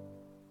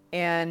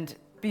 And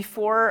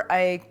before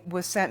I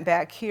was sent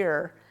back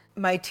here,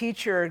 my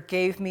teacher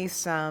gave me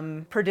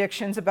some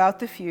predictions about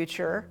the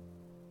future.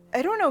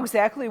 I don't know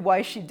exactly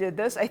why she did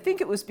this. I think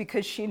it was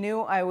because she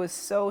knew I was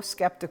so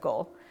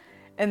skeptical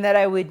and that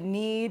I would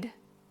need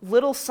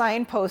little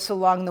signposts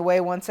along the way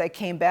once I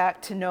came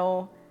back to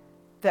know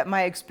that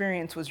my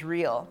experience was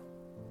real.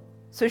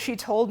 So she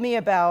told me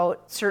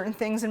about certain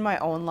things in my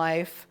own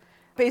life,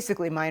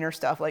 basically minor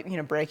stuff like,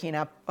 breaking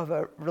up of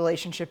a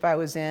relationship I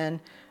was in,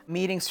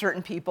 meeting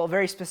certain people,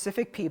 very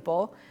specific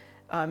people,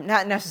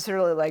 not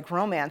necessarily like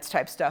romance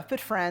type stuff, but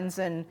friends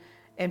and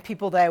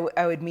people that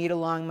I would meet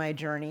along my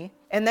journey.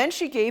 And then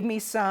she gave me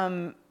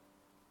some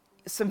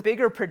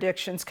bigger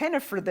predictions kind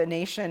of for the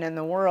nation and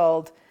the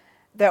world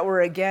that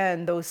were,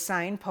 again, those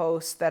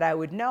signposts that I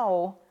would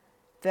know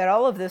that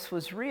all of this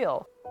was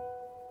real.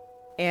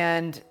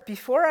 And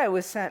before I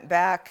was sent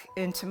back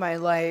into my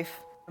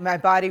life, my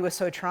body was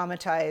so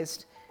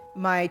traumatized.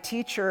 My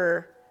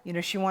teacher,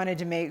 she wanted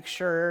to make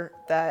sure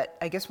that,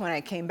 I guess when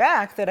I came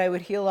back, that I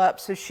would heal up.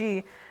 So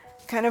she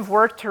kind of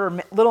worked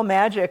her little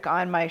magic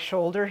on my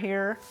shoulder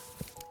here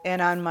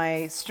and on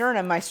my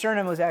sternum. My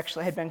sternum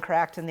had been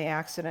cracked in the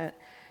accident,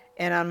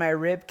 and on my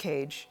rib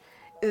cage.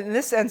 And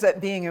this ends up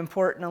being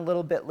important a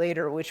little bit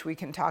later, which we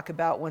can talk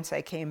about once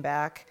I came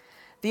back.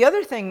 The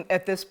other thing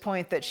at this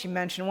point that she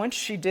mentioned, once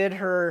she did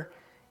her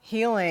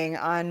healing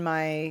on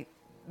my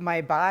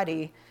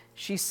body,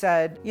 she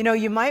said,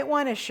 you might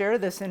want to share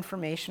this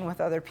information with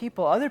other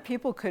people. Other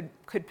people could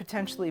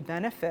potentially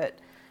benefit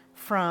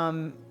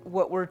from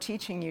what we're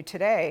teaching you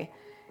today.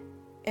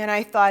 And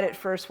I thought at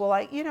first, well,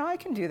 I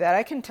can do that.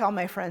 I can tell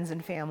my friends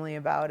and family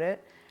about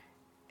it.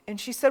 And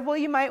she said, well,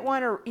 you might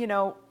want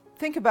to,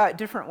 think about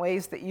different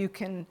ways that you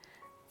can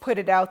put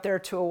it out there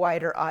to a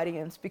wider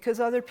audience because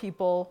other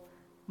people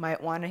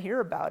might want to hear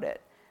about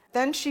it.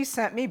 Then she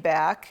sent me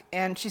back,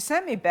 and she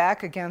sent me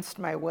back against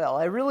my will.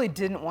 I really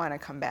didn't want to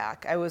come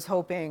back. I was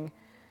hoping,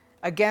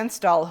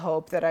 against all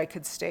hope, that I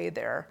could stay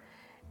there.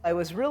 I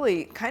was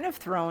really kind of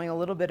throwing a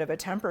little bit of a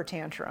temper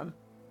tantrum.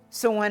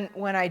 So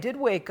when I did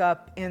wake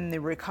up in the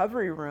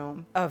recovery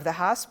room of the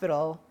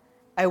hospital,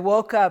 I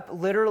woke up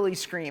literally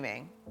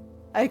screaming.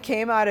 I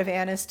came out of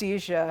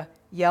anesthesia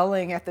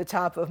yelling at the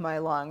top of my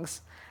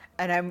lungs,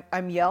 and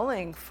I'm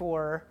yelling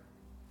for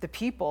the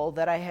people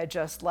that I had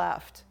just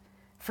left.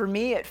 For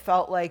me, it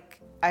felt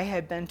like I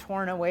had been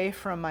torn away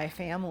from my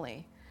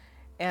family,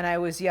 and I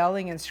was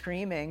yelling and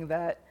screaming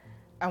that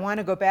I want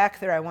to go back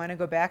there, I want to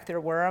go back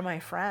there, where are my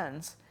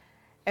friends?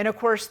 And of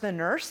course, the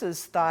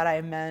nurses thought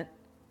I meant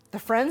the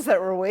friends that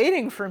were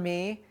waiting for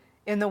me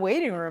in the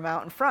waiting room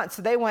out in front.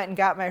 So they went and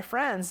got my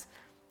friends.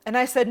 And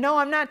I said, no,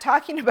 I'm not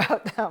talking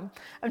about them.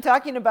 I'm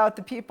talking about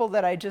the people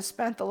that I just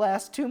spent the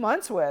last 2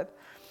 months with.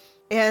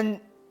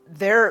 And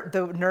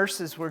the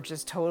nurses were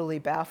just totally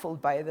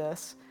baffled by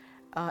this.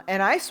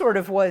 And I sort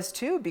of was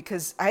too,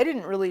 because I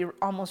didn't really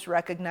almost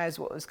recognize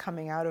what was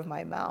coming out of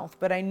my mouth,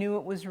 but I knew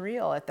it was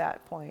real at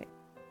that point.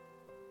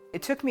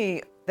 It took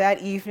me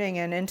that evening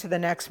and into the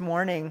next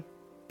morning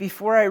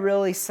before I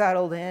really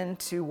settled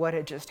into what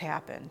had just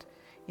happened.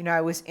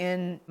 I was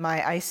in my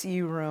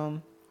ICU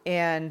room,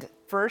 and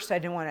first I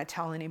didn't want to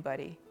tell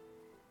anybody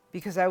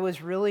because I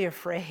was really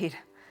afraid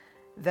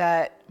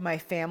that my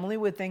family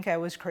would think I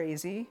was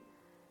crazy,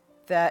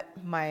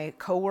 that my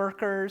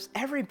coworkers,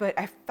 everybody,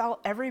 I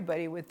felt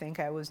everybody would think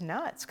I was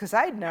nuts because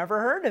I'd never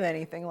heard of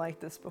anything like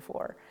this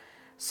before.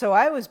 So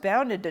I was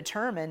bound and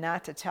determined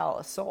not to tell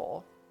a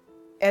soul.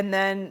 And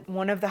then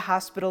one of the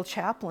hospital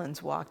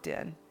chaplains walked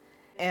in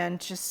and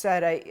just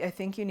said, I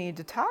think you need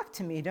to talk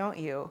to me, don't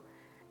you?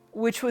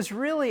 Which was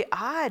really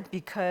odd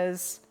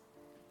because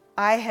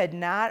I had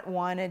not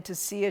wanted to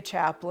see a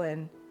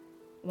chaplain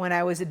when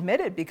I was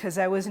admitted because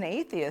I was an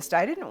atheist.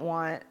 I didn't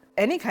want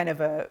any kind of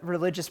a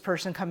religious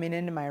person coming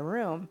into my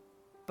room,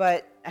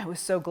 but I was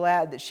so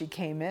glad that she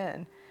came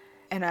in.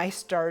 And I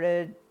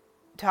started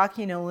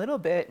talking a little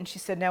bit, and she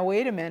said, now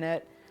wait a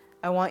minute,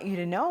 I want you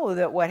to know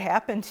that what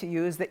happened to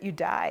you is that you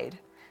died.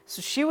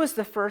 So she was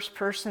the first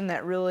person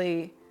that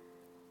really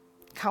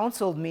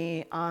counseled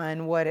me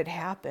on what had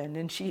happened,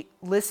 and she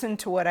listened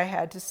to what I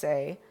had to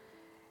say,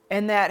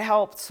 and that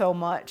helped so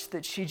much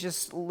that she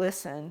just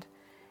listened.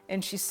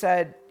 And she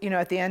said,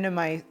 at the end of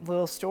my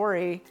little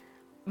story,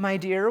 my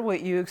dear,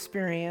 what you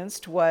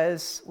experienced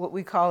was what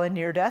we call a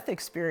near-death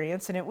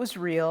experience, and it was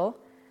real,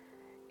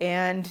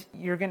 and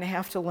you're going to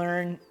have to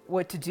learn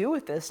what to do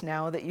with this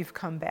now that you've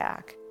come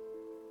back.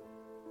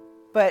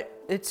 But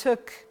it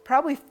took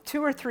probably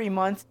 2 or 3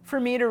 months for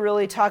me to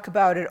really talk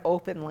about it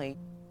openly.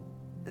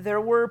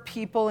 There were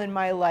people in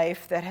my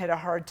life that had a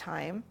hard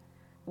time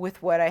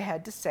with what I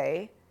had to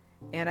say,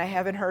 and I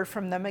haven't heard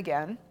from them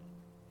again.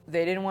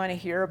 They didn't want to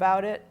hear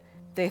about it.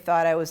 They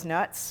thought I was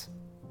nuts.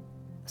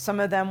 Some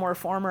of them were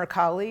former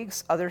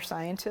colleagues, other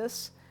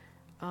scientists.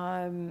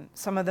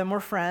 Some of them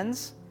were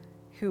friends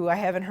who I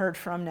haven't heard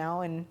from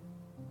now in,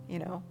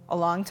 a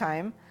long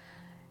time.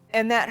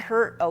 And that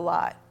hurt a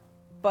lot.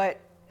 But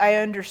I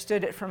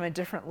understood it from a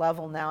different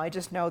level now. I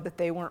just know that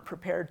they weren't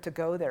prepared to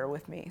go there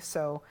with me.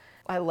 So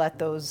I let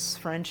those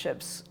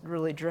friendships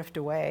really drift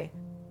away.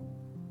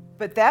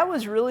 But that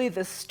was really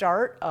the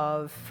start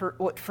of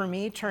what for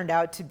me turned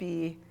out to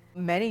be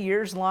many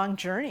years long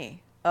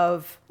journey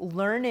of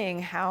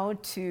learning how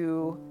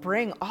to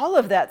bring all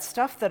of that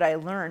stuff that I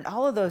learned,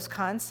 all of those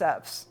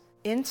concepts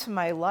into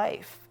my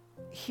life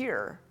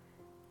here.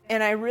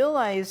 And I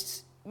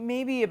realized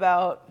maybe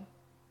about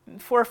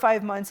 4 or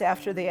 5 months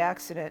after the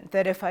accident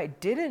that if I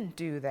didn't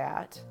do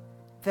that,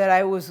 that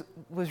I was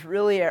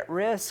really at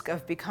risk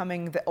of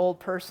becoming the old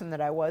person that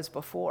I was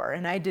before,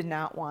 and I did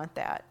not want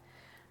that.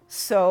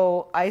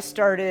 So I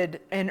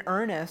started in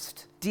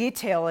earnest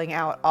detailing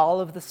out all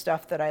of the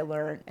stuff that I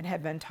learned and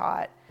had been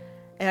taught.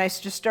 And I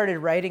just started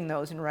writing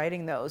those.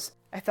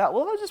 I thought,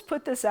 well, I'll just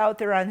put this out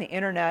there on the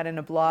internet in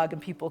a blog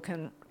and people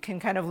can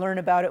kind of learn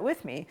about it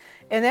with me.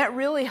 And that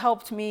really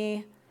helped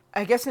me,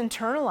 I guess,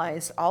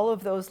 internalize all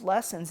of those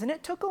lessons. And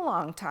it took a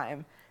long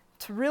time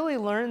to really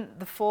learn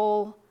the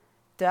full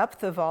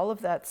depth of all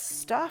of that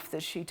stuff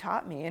that she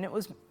taught me. And it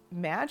was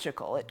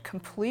magical. It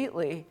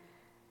completely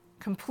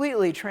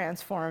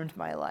transformed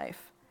my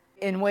life.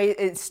 In ways,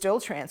 it's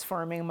still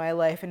transforming my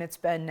life, and it's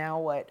been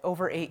now,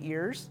 over 8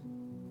 years?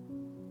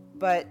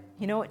 But,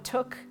 it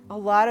took a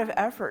lot of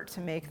effort to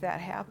make that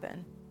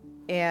happen.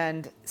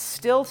 And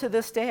still to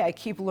this day, I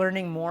keep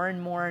learning more and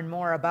more and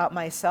more about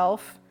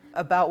myself,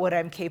 about what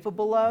I'm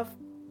capable of.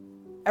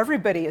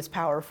 Everybody is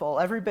powerful.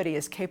 Everybody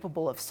is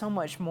capable of so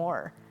much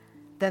more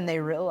than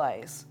they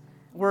realize.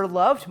 We're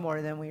loved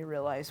more than we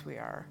realize we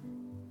are.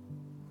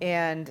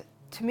 And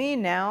to me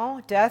now,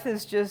 death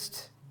is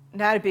just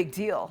not a big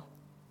deal.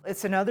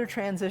 It's another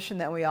transition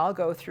that we all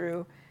go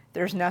through.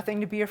 There's nothing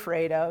to be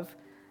afraid of.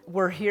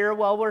 We're here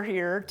while we're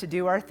here to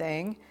do our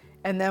thing.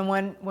 And then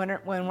when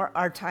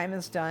our time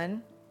is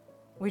done,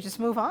 we just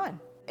move on.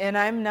 And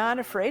I'm not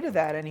afraid of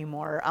that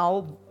anymore.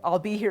 I'll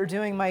be here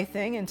doing my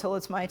thing until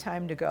it's my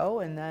time to go,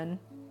 and then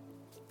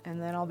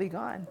I'll be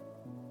gone.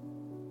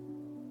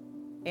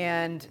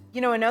 And,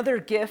 another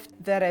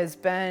gift that has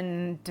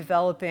been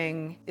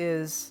developing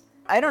is,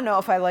 I don't know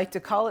if I like to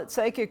call it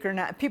psychic or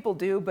not. People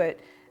do, but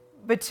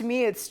to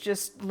me, it's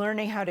just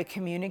learning how to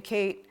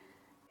communicate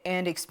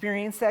and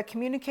experience that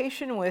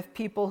communication with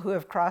people who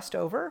have crossed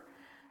over.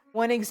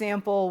 One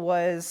example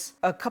was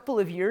a couple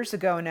of years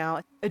ago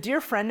now, a dear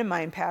friend of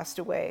mine passed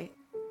away.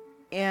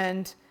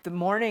 And the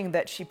morning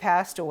that she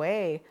passed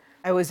away,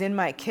 I was in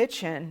my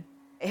kitchen.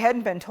 I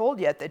hadn't been told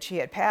yet that she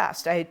had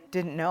passed. I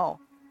didn't know.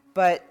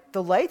 But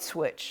the light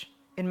switch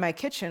in my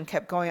kitchen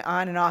kept going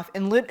on and off.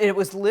 And it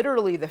was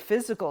literally the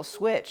physical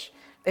switch.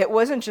 It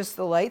wasn't just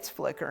the lights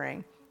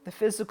flickering. The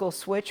physical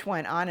switch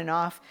went on and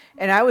off.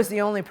 And I was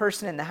the only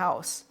person in the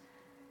house.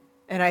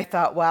 And I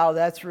thought, wow,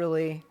 that's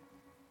really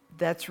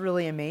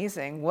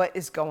amazing. What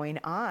is going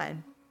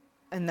on?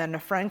 And then a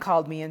friend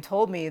called me and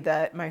told me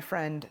that my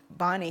friend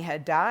Bonnie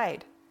had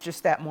died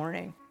just that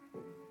morning.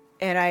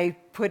 And I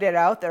put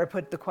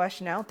the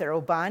question out there,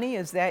 oh, Bonnie,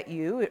 is that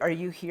you? Are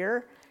you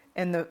here?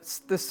 And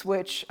the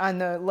switch on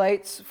the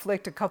lights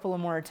flicked a couple of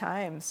more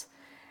times.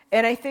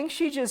 And I think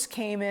she just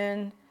came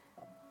in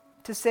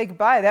to say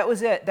goodbye. That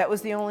was it. That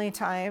was the only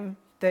time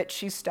that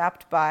she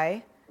stopped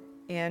by.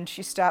 And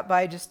she stopped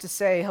by just to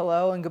say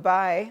hello and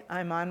goodbye.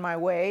 I'm on my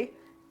way.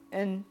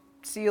 And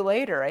see you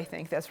later. I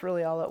think that's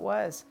really all it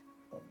was.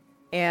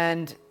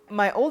 And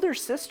my older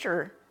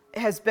sister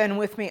has been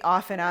with me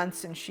off and on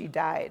since she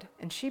died.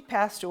 And she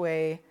passed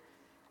away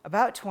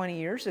about 20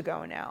 years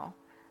ago now.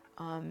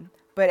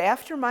 But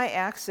after my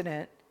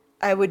accident,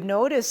 I would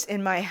notice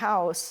in my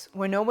house,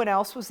 when no one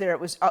else was there, it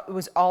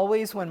was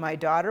always when my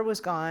daughter was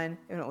gone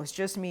and it was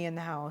just me in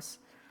the house.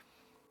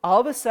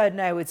 All of a sudden,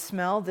 I would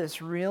smell this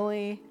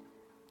really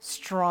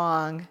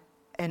strong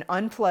and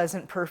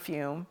unpleasant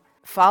perfume,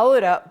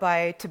 followed up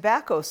by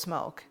tobacco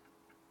smoke,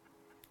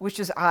 which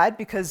is odd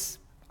because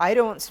I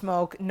don't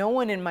smoke. No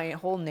one in my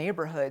whole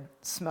neighborhood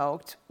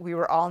smoked. We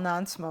were all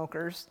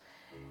non-smokers.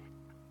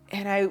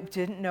 And I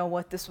didn't know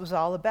what this was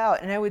all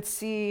about. And I would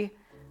see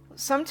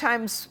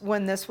sometimes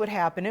when this would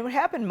happen, it would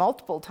happen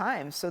multiple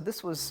times. So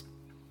this was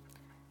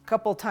a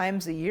couple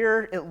times a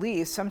year at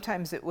least.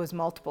 Sometimes it was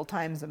multiple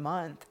times a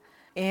month.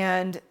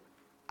 And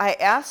I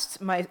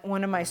asked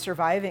one of my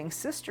surviving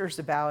sisters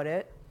about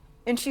it.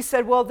 And she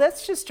said, well,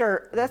 that's just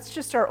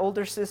our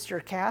older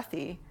sister,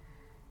 Kathy.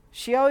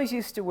 She always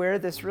used to wear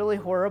this really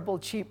horrible,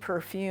 cheap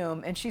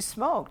perfume, and she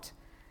smoked.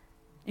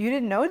 You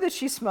didn't know that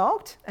she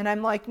smoked? And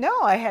I'm like,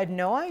 no, I had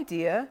no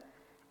idea.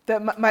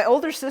 That my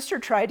older sister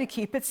tried to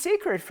keep it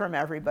secret from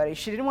everybody.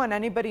 She didn't want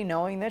anybody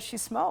knowing that she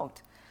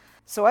smoked.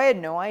 So I had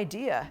no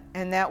idea.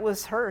 And that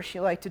was her. She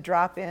liked to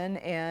drop in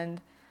and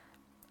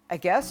I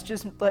guess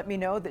just let me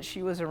know that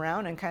she was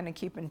around and kind of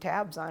keeping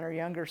tabs on her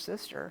younger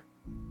sister.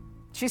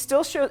 She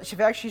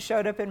actually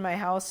showed up in my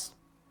house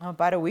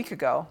about a week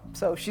ago.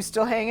 So she's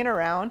still hanging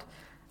around.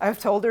 I've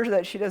told her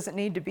that she doesn't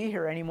need to be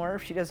here anymore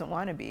if she doesn't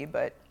want to be,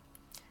 but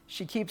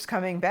she keeps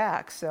coming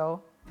back.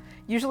 So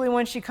usually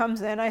when she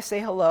comes in, I say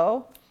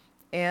hello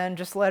and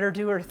just let her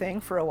do her thing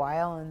for a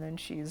while, and then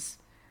she's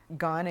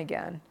gone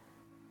again.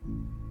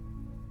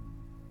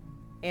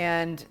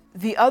 And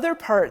the other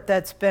part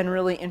that's been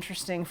really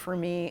interesting for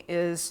me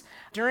is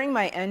during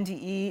my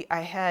NDE,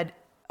 I had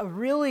a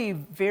really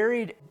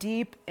varied,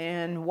 deep,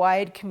 and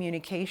wide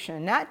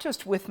communication, not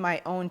just with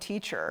my own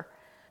teacher,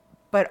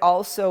 but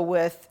also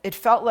with, it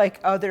felt like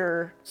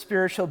other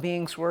spiritual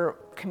beings were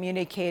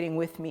communicating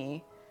with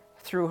me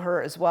through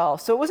her as well.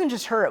 So it wasn't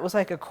just her, it was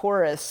like a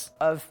chorus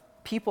of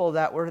people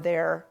that were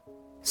there.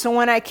 So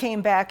when I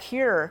came back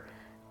here,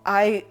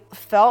 I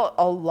felt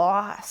a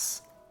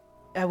loss.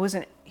 I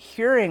wasn't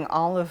hearing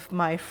all of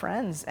my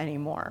friends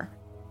anymore.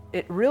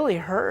 It really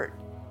hurt.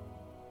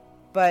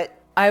 But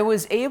I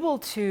was able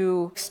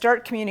to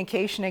start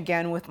communication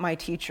again with my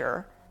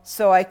teacher,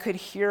 so I could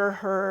hear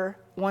her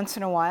once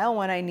in a while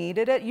when I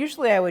needed it.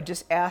 Usually I would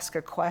just ask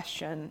a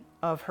question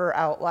of her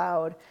out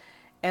loud,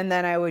 and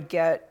then I would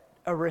get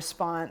a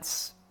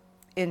response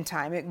in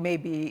time. It may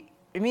be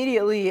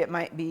immediately, it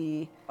might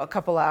be a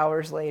couple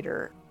hours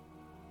later.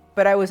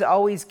 But I was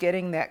always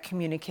getting that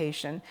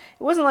communication.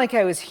 It wasn't like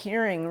I was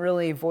hearing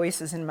really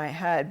voices in my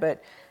head,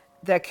 but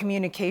that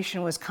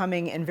communication was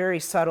coming in very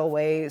subtle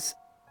ways.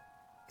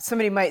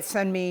 Somebody might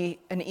send me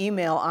an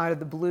email out of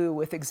the blue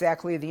with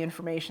exactly the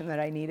information that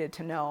I needed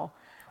to know,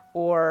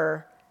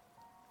 or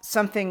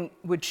something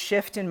would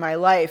shift in my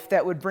life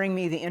that would bring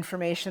me the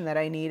information that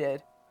I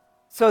needed.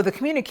 So the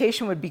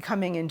communication would be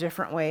coming in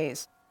different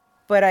ways,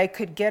 but I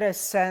could get a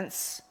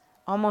sense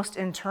almost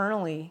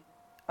internally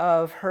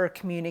of her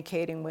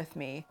communicating with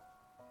me.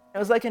 It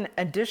was like an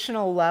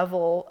additional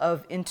level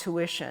of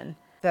intuition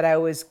that I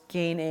was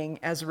gaining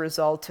as a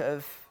result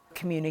of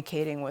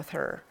communicating with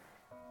her.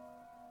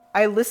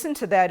 I listen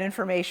to that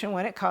information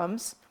when it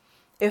comes.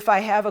 If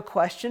I have a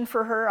question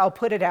for her, I'll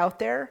put it out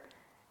there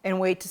and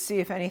wait to see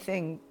if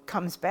anything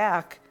comes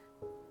back.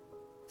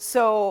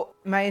 So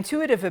my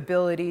intuitive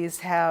abilities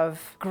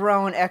have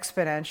grown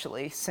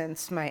exponentially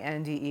since my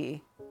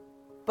NDE,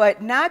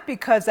 but not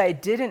because I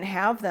didn't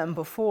have them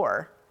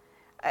before.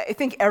 I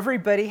think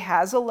everybody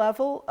has a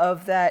level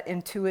of that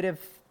intuitive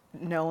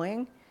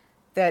knowing,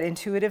 that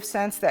intuitive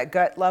sense, that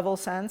gut level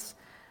sense,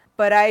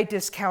 but I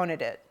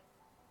discounted it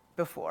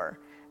before.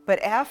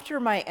 But after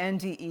my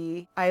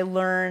NDE, I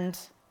learned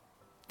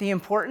the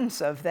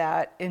importance of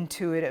that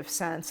intuitive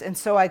sense, and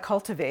so I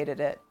cultivated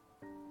it,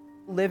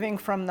 living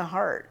from the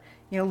heart,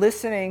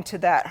 listening to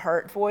that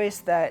heart voice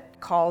that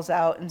calls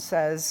out and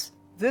says,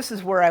 this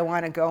is where I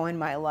want to go in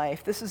my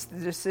life. This is the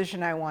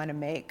decision I want to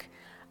make.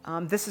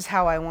 This is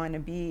how I want to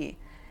be.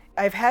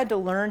 I've had to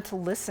learn to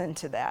listen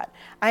to that.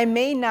 I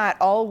may not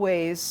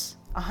always,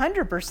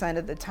 100%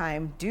 of the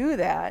time, do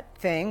that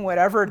thing,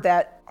 whatever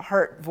that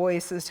heart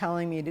voice is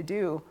telling me to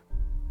do.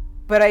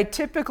 But I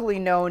typically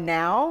know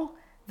now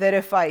that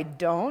if I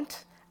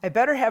don't, I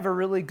better have a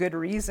really good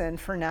reason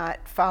for not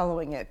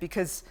following it,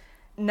 because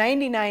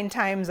 99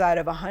 times out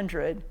of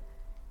 100,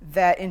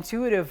 that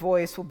intuitive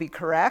voice will be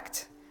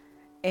correct,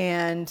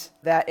 and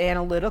that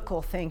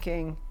analytical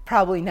thinking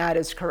probably not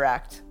as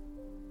correct.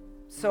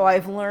 So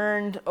I've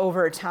learned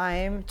over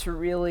time to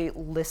really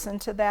listen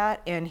to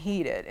that and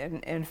heed it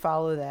and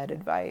follow that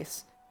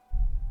advice.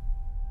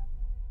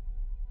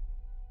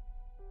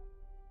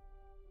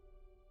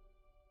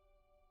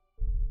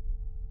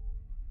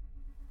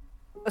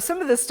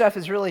 Some of this stuff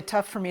is really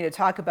tough for me to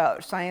talk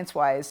about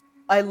science-wise.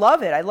 I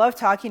love it. I love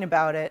talking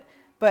about it,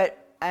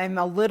 but I'm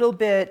a little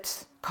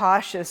bit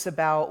cautious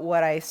about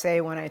what I say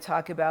when I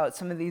talk about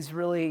some of these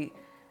really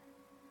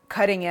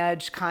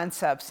cutting-edge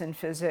concepts in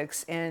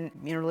physics and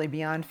really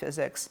beyond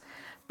physics.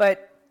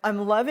 But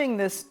I'm loving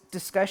this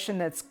discussion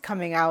that's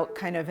coming out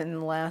kind of in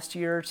the last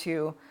year or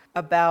two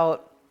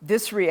about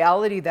this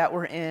reality that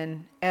we're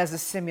in as a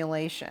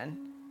simulation,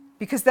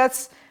 because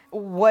that's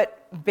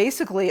what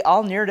basically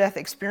all near-death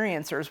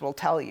experiencers will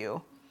tell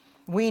you.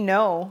 We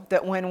know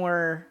that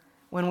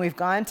when we've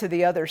gone to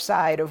the other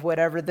side of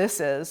whatever this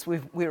is,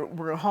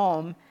 we're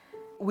home,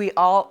 we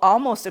all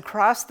almost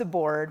across the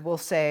board will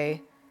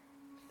say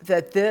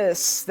that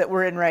this that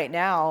we're in right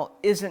now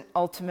isn't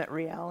ultimate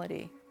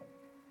reality.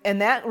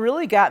 And that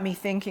really got me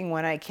thinking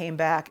when I came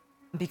back,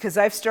 because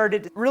I've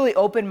started to really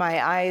open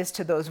my eyes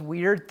to those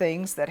weird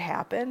things that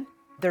happen.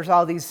 There's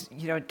all these,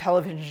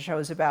 television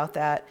shows about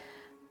that.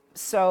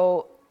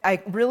 So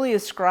I really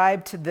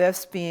ascribe to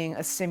this being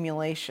a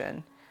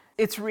simulation.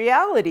 It's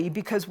reality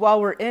because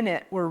while we're in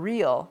it, we're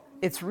real.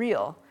 It's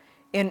real.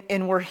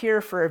 And we're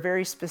here for a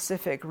very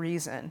specific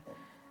reason.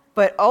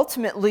 But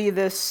ultimately,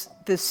 this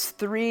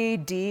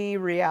 3D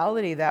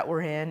reality that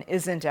we're in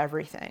isn't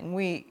everything.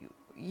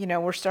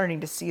 We're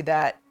starting to see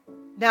that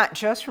not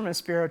just from a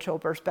spiritual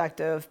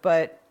perspective,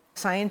 but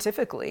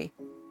scientifically.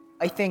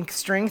 I think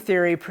string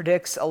theory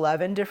predicts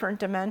 11 different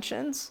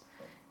dimensions,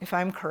 if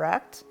I'm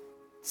correct.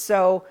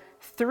 So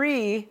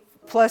 3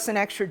 plus an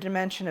extra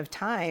dimension of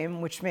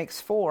time, which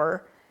makes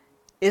 4,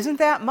 isn't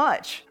that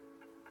much.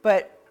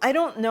 But I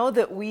don't know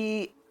that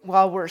we,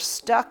 while we're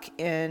stuck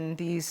in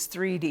these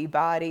 3D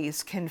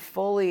bodies, can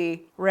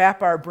fully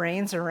wrap our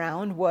brains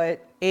around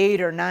what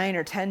 8 or 9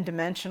 or 10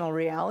 dimensional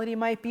reality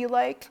might be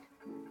like.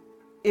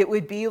 It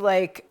would be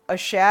like a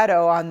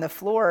shadow on the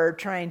floor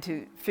trying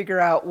to figure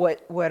out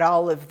what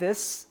all of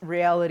this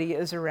reality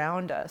is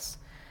around us.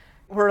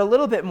 We're a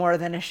little bit more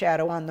than a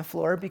shadow on the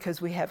floor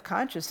because we have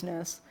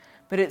consciousness,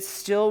 but it's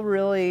still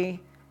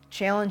really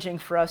challenging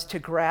for us to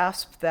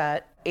grasp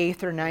that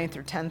eighth or ninth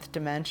or 10th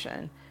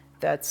dimension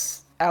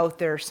that's out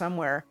there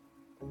somewhere.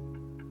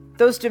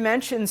 Those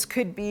dimensions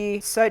could be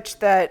such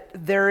that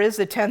there is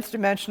a 10th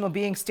dimensional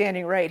being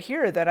standing right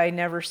here that I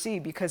never see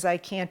because I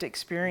can't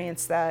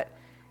experience that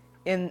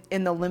in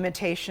the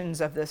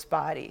limitations of this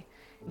body.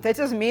 That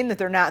doesn't mean that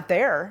they're not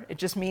there. It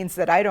just means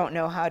that I don't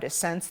know how to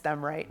sense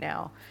them right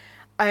now.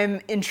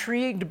 I'm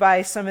intrigued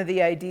by some of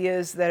the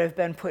ideas that have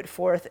been put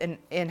forth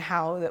in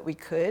how that we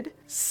could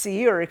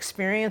see or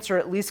experience or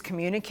at least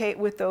communicate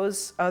with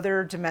those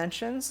other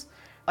dimensions.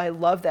 I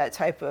love that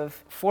type of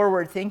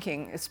forward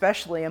thinking,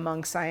 especially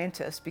among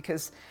scientists,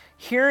 because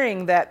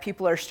hearing that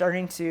people are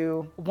starting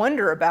to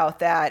wonder about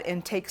that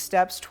and take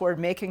steps toward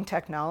making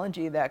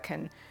technology that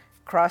can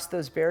cross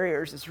those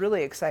barriers is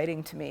really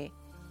exciting to me.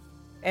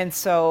 And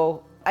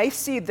so I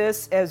see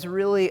this as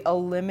really a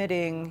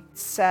limiting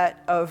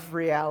set of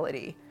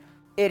reality.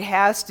 It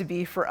has to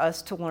be for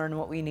us to learn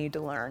what we need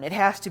to learn. It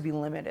has to be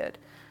limited.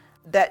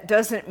 That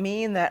doesn't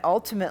mean that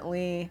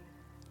ultimately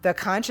the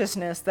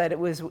consciousness that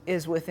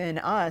is within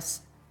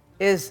us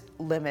is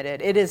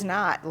limited. It is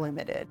not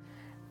limited.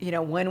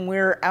 When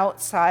we're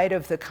outside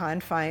of the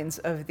confines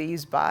of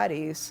these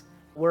bodies,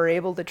 we're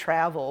able to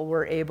travel,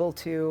 we're able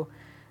to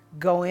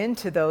go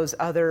into those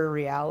other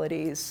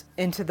realities,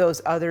 into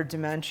those other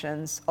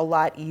dimensions a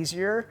lot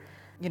easier.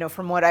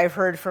 From what I've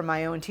heard from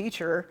my own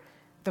teacher,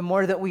 the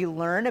more that we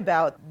learn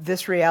about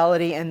this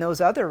reality and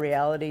those other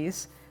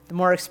realities, the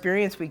more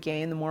experience we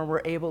gain, the more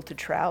we're able to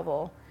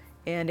travel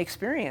and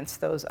experience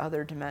those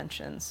other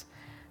dimensions.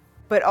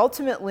 But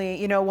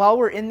ultimately, while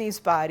we're in these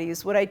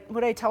bodies, what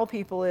I tell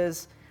people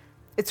is,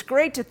 it's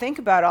great to think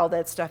about all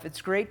that stuff.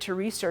 It's great to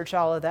research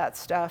all of that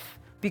stuff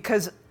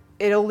because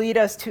it'll lead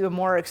us to a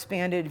more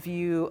expanded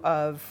view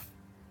of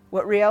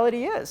what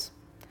reality is.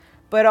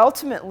 But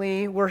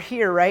ultimately, we're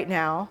here right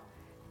now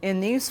in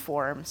these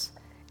forms,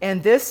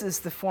 and this is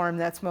the form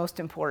that's most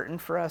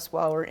important for us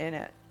while we're in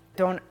it.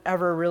 Don't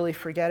ever really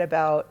forget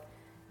about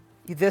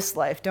this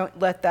life. Don't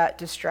let that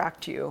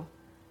distract you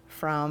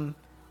from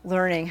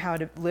learning how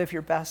to live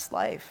your best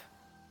life.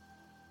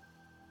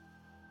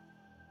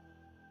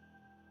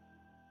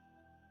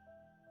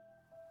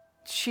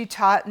 She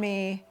taught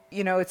me,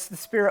 it's the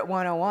Spirit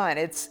 101.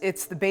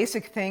 It's the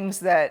basic things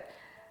that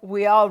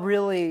we all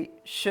really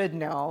should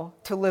know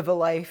to live a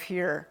life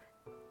here.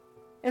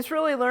 It's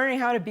really learning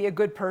how to be a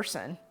good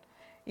person,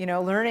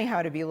 learning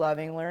how to be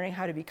loving, learning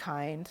how to be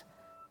kind,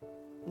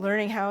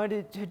 learning how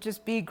to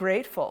just be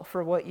grateful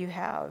for what you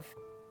have.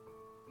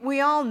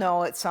 We all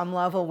know at some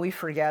level we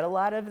forget a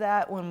lot of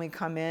that when we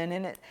come in,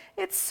 and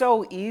it's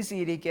so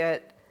easy to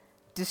get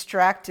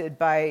distracted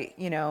by,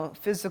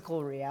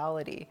 physical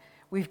reality.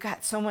 We've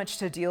got so much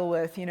to deal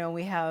with.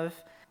 We have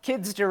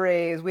kids to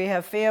raise, we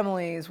have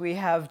families, we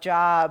have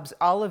jobs,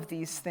 all of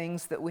these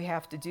things that we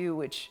have to do,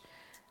 which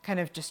kind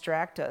of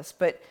distract us.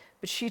 But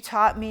she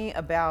taught me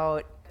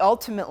about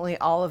ultimately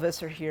all of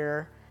us are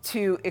here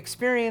to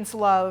experience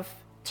love,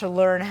 to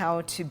learn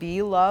how to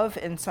be love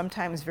in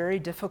sometimes very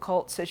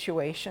difficult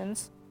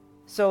situations.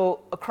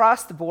 So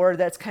across the board,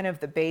 that's kind of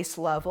the base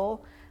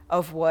level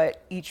of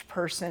what each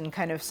person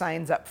kind of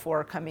signs up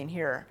for coming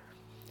here.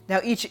 Now,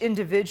 each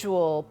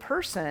individual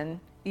person,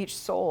 each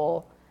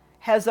soul,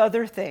 has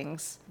other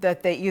things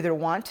that they either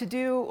want to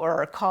do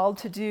or are called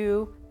to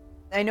do.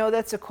 I know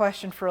that's a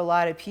question for a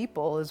lot of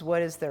people, is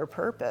what is their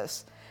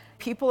purpose?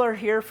 People are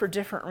here for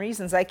different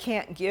reasons. I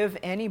can't give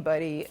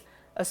anybody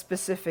a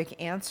specific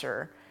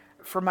answer.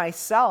 For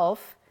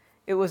myself,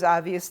 it was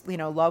obvious,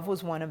 love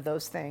was one of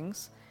those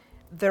things.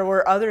 There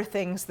were other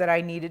things that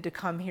I needed to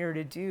come here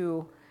to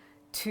do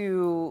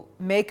to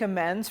make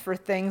amends for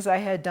things I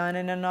had done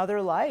in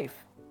another life.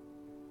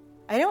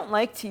 I don't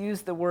like to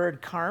use the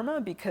word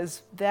karma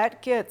because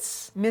that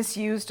gets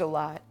misused a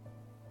lot.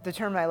 The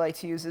term I like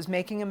to use is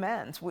making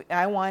amends.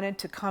 I wanted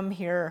to come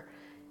here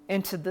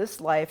into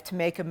this life to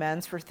make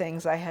amends for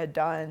things I had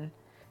done,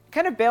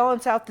 kind of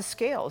balance out the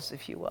scales,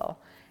 if you will,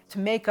 to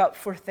make up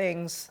for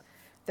things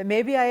that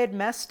maybe I had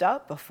messed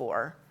up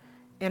before.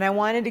 And I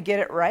wanted to get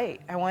it right.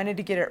 I wanted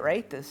to get it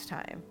right this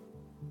time.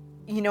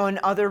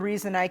 Another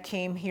reason I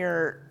came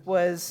here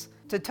was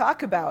to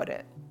talk about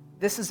it.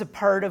 This is a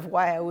part of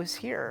why I was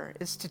here,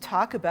 is to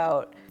talk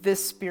about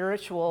this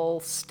spiritual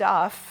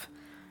stuff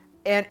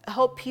and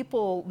help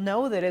people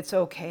know that it's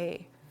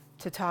okay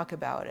to talk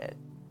about it.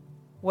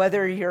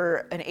 Whether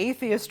you're an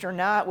atheist or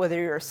not, whether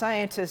you're a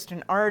scientist,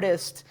 an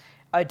artist,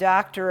 a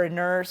doctor, a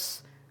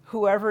nurse,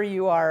 whoever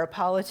you are, a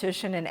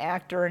politician, an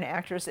actor, an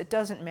actress, it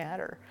doesn't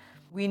matter.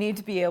 We need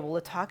to be able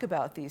to talk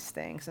about these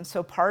things. And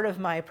so part of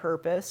my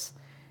purpose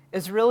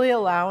is really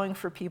allowing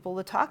for people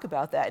to talk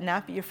about that and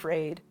not be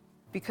afraid,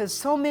 because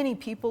so many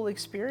people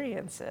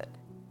experience it.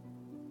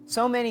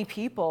 So many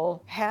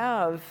people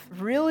have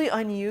really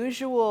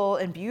unusual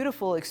and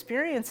beautiful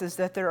experiences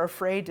that they're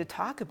afraid to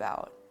talk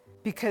about.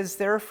 because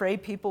they're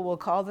afraid people will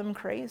call them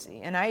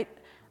crazy. And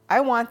I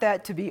want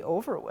that to be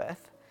over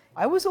with.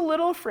 I was a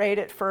little afraid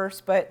at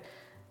first, but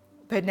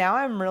now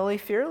I'm really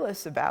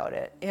fearless about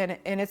it. And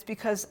it's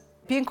because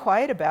being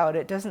quiet about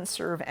it doesn't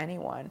serve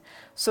anyone.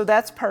 So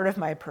that's part of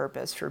my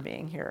purpose for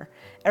being here.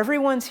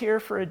 Everyone's here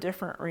for a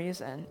different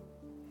reason.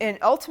 And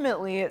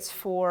ultimately, it's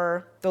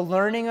for the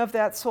learning of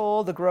that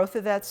soul, the growth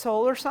of that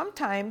soul, or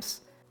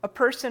sometimes a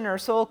person or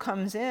soul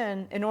comes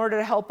in order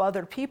to help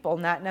other people,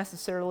 not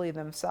necessarily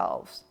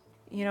themselves.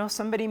 You know,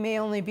 somebody may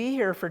only be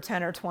here for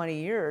 10 or 20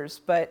 years,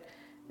 but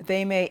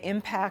they may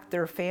impact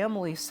their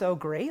family so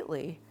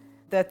greatly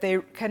that they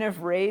kind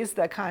of raise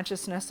the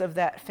consciousness of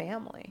that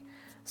family.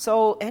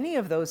 So any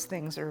of those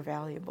things are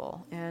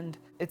valuable. And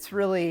it's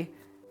really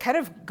kind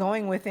of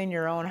going within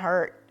your own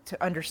heart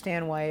to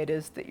understand why it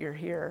is that you're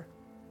here.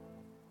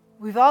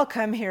 We've all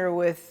come here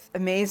with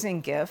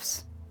amazing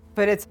gifts,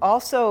 but it's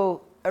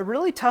also a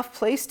really tough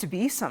place to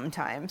be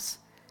sometimes.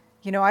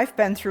 You know, I've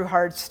been through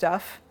hard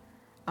stuff.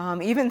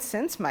 Even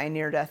since my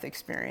near-death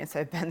experience,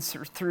 I've been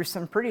through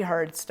some pretty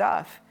hard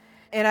stuff.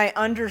 And I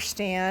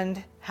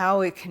understand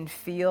how it can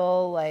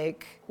feel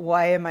like,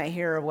 why am I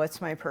here? What's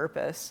my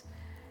purpose?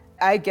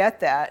 I get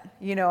that.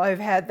 You know, I've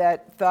had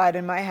that thought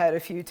in my head a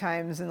few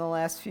times in the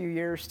last few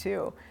years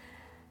too.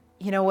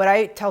 You know, what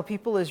I tell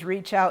people is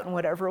reach out in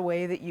whatever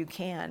way that you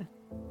can.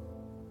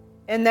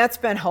 And that's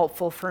been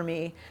helpful for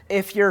me.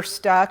 If you're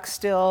stuck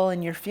still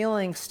and you're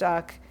feeling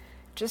stuck,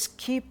 just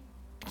keep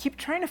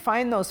trying to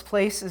find those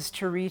places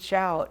to reach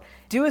out.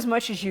 Do as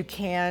much as you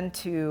can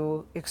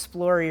to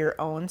explore your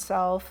own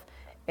self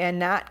and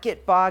not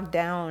get bogged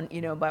down, you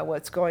know, by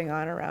what's going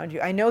on around you.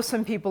 I know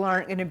some people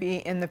aren't going to be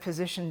in the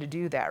position to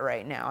do that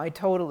right now. I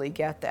totally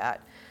get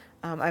that.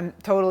 I'm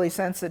totally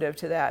sensitive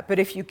to that. But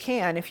if you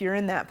can, if you're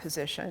in that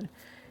position,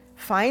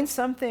 find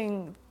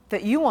something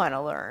that you want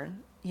to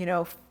learn. You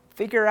know,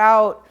 figure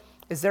out,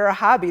 is there a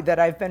hobby that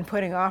I've been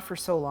putting off for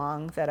so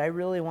long that I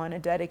really want to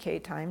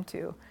dedicate time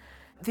to?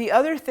 The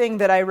other thing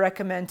that I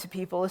recommend to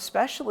people,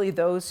 especially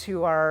those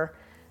who are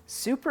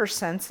super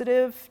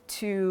sensitive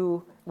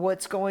to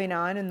what's going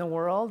on in the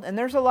world, and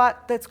there's a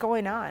lot that's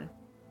going on,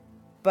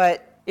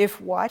 but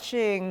if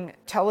watching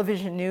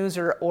television news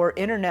or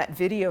internet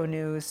video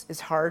news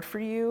is hard for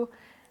you,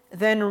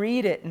 then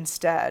read it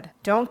instead.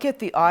 Don't get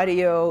the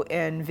audio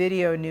and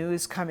video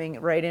news coming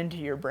right into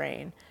your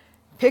brain.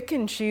 Pick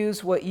and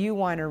choose what you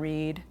want to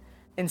read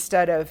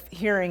instead of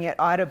hearing it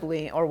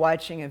audibly or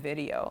watching a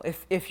video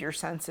if you're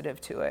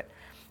sensitive to it.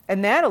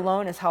 And that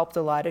alone has helped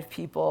a lot of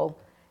people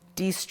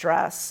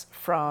de-stress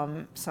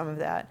from some of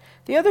that.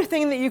 The other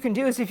thing that you can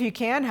do is, if you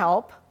can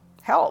help.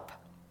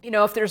 You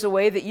know, if there's a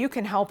way that you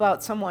can help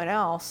out someone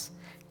else,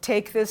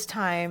 take this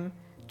time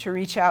to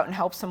reach out and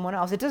help someone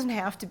else. It doesn't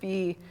have to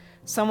be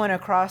someone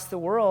across the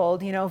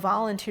world. You know,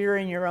 volunteer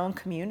in your own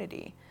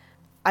community.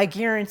 I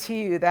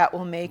guarantee you that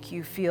will make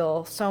you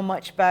feel so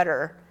much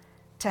better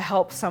to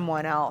help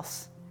someone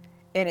else.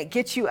 And it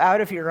gets you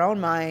out of your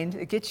own mind.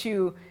 It gets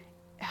you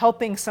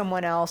helping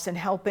someone else and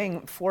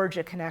helping forge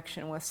a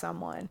connection with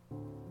someone.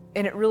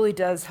 And it really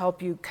does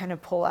help you kind of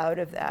pull out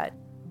of that.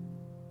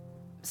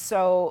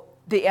 So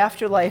the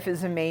afterlife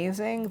is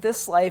amazing.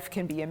 This life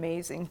can be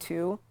amazing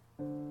too.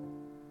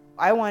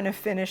 I want to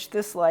finish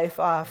this life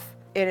off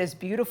in as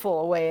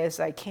beautiful a way as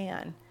I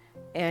can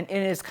and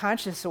in as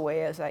conscious a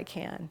way as I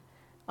can,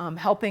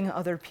 helping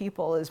other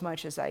people as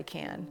much as I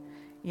can.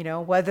 You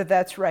know, whether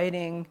that's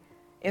writing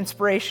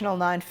inspirational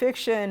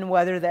nonfiction,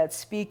 whether that's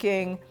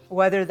speaking,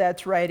 whether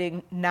that's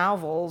writing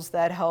novels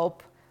that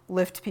help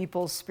lift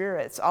people's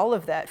spirits. All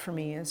of that for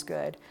me is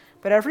good.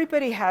 But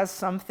everybody has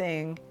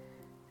something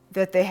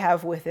that they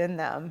have within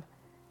them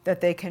that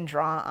they can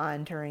draw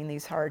on during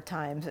these hard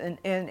times. And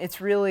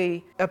it's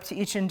really up to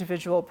each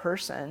individual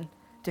person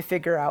to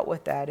figure out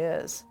what that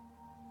is.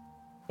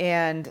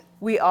 And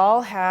we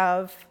all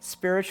have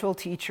spiritual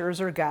teachers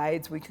or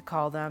guides, we could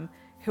call them,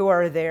 who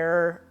are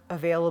there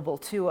available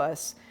to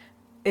us.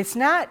 It's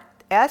not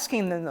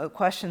asking them the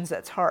questions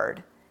that's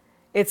hard.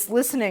 It's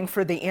listening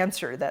for the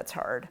answer that's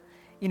hard.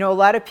 You know, a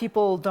lot of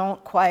people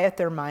don't quiet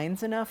their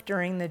minds enough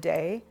during the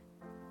day.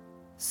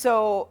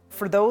 So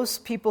for those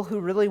people who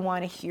really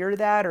want to hear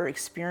that or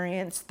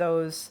experience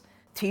those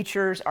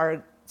teachers,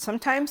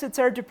 sometimes it's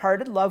our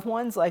departed loved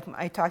ones, like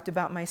I talked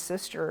about my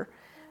sister.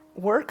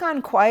 Work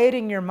on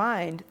quieting your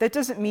mind. That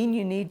doesn't mean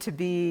you need to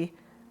be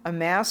a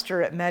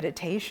master at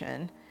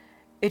meditation.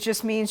 It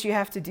just means you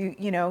have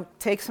to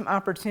take some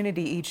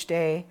opportunity each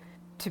day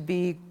to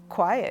be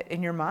quiet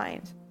in your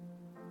mind.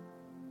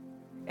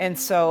 And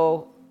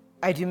so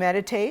I do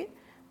meditate,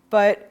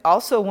 but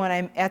also when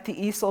I'm at the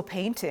easel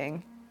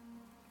painting,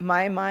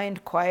 my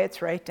mind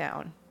quiets right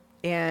down.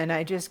 And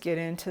I just get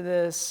into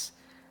this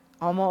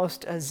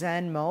almost a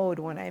Zen mode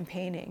when I'm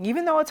painting.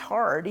 Even though it's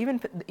hard,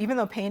 even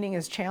though painting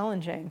is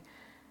challenging,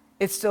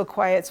 it still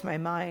quiets my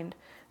mind.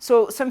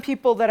 So some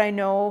people that I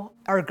know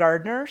are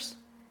gardeners,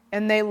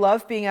 and they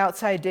love being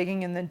outside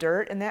digging in the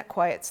dirt, and that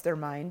quiets their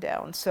mind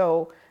down.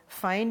 So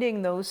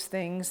finding those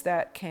things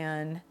that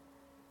can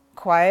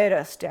quiet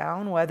us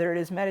down, whether it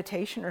is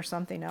meditation or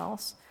something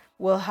else,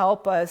 will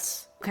help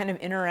us kind of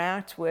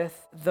interact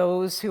with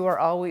those who are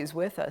always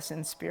with us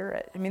in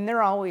spirit. I mean,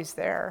 they're always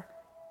there.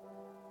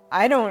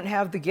 I don't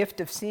have the gift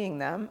of seeing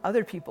them.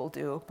 Other people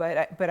do,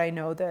 but I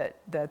know that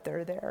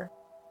they're there.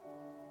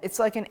 It's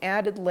like an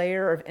added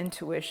layer of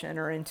intuition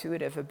or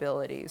intuitive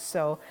abilities.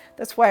 So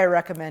that's why I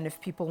recommend, if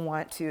people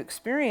want to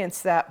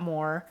experience that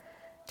more,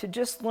 to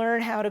just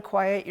learn how to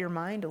quiet your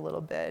mind a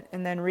little bit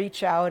and then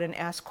reach out and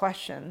ask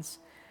questions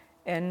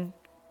and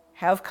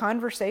have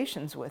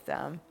conversations with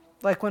them.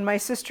 Like when my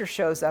sister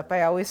shows up,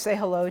 I always say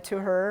hello to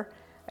her.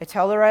 I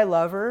tell her I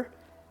love her.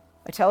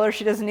 I tell her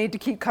she doesn't need to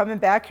keep coming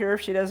back here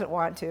if she doesn't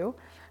want to.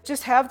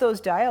 Just have those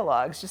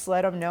dialogues. Just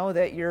let them know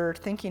that you're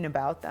thinking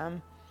about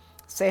them.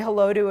 Say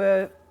hello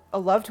to a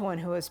loved one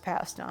who has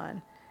passed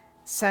on.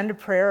 Send a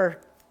prayer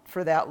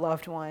for that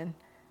loved one.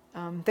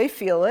 They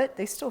feel it.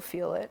 They still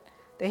feel it.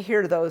 They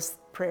hear those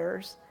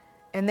prayers.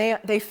 And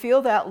they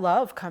feel that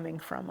love coming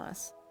from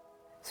us.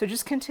 So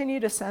just continue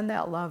to send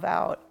that love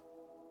out.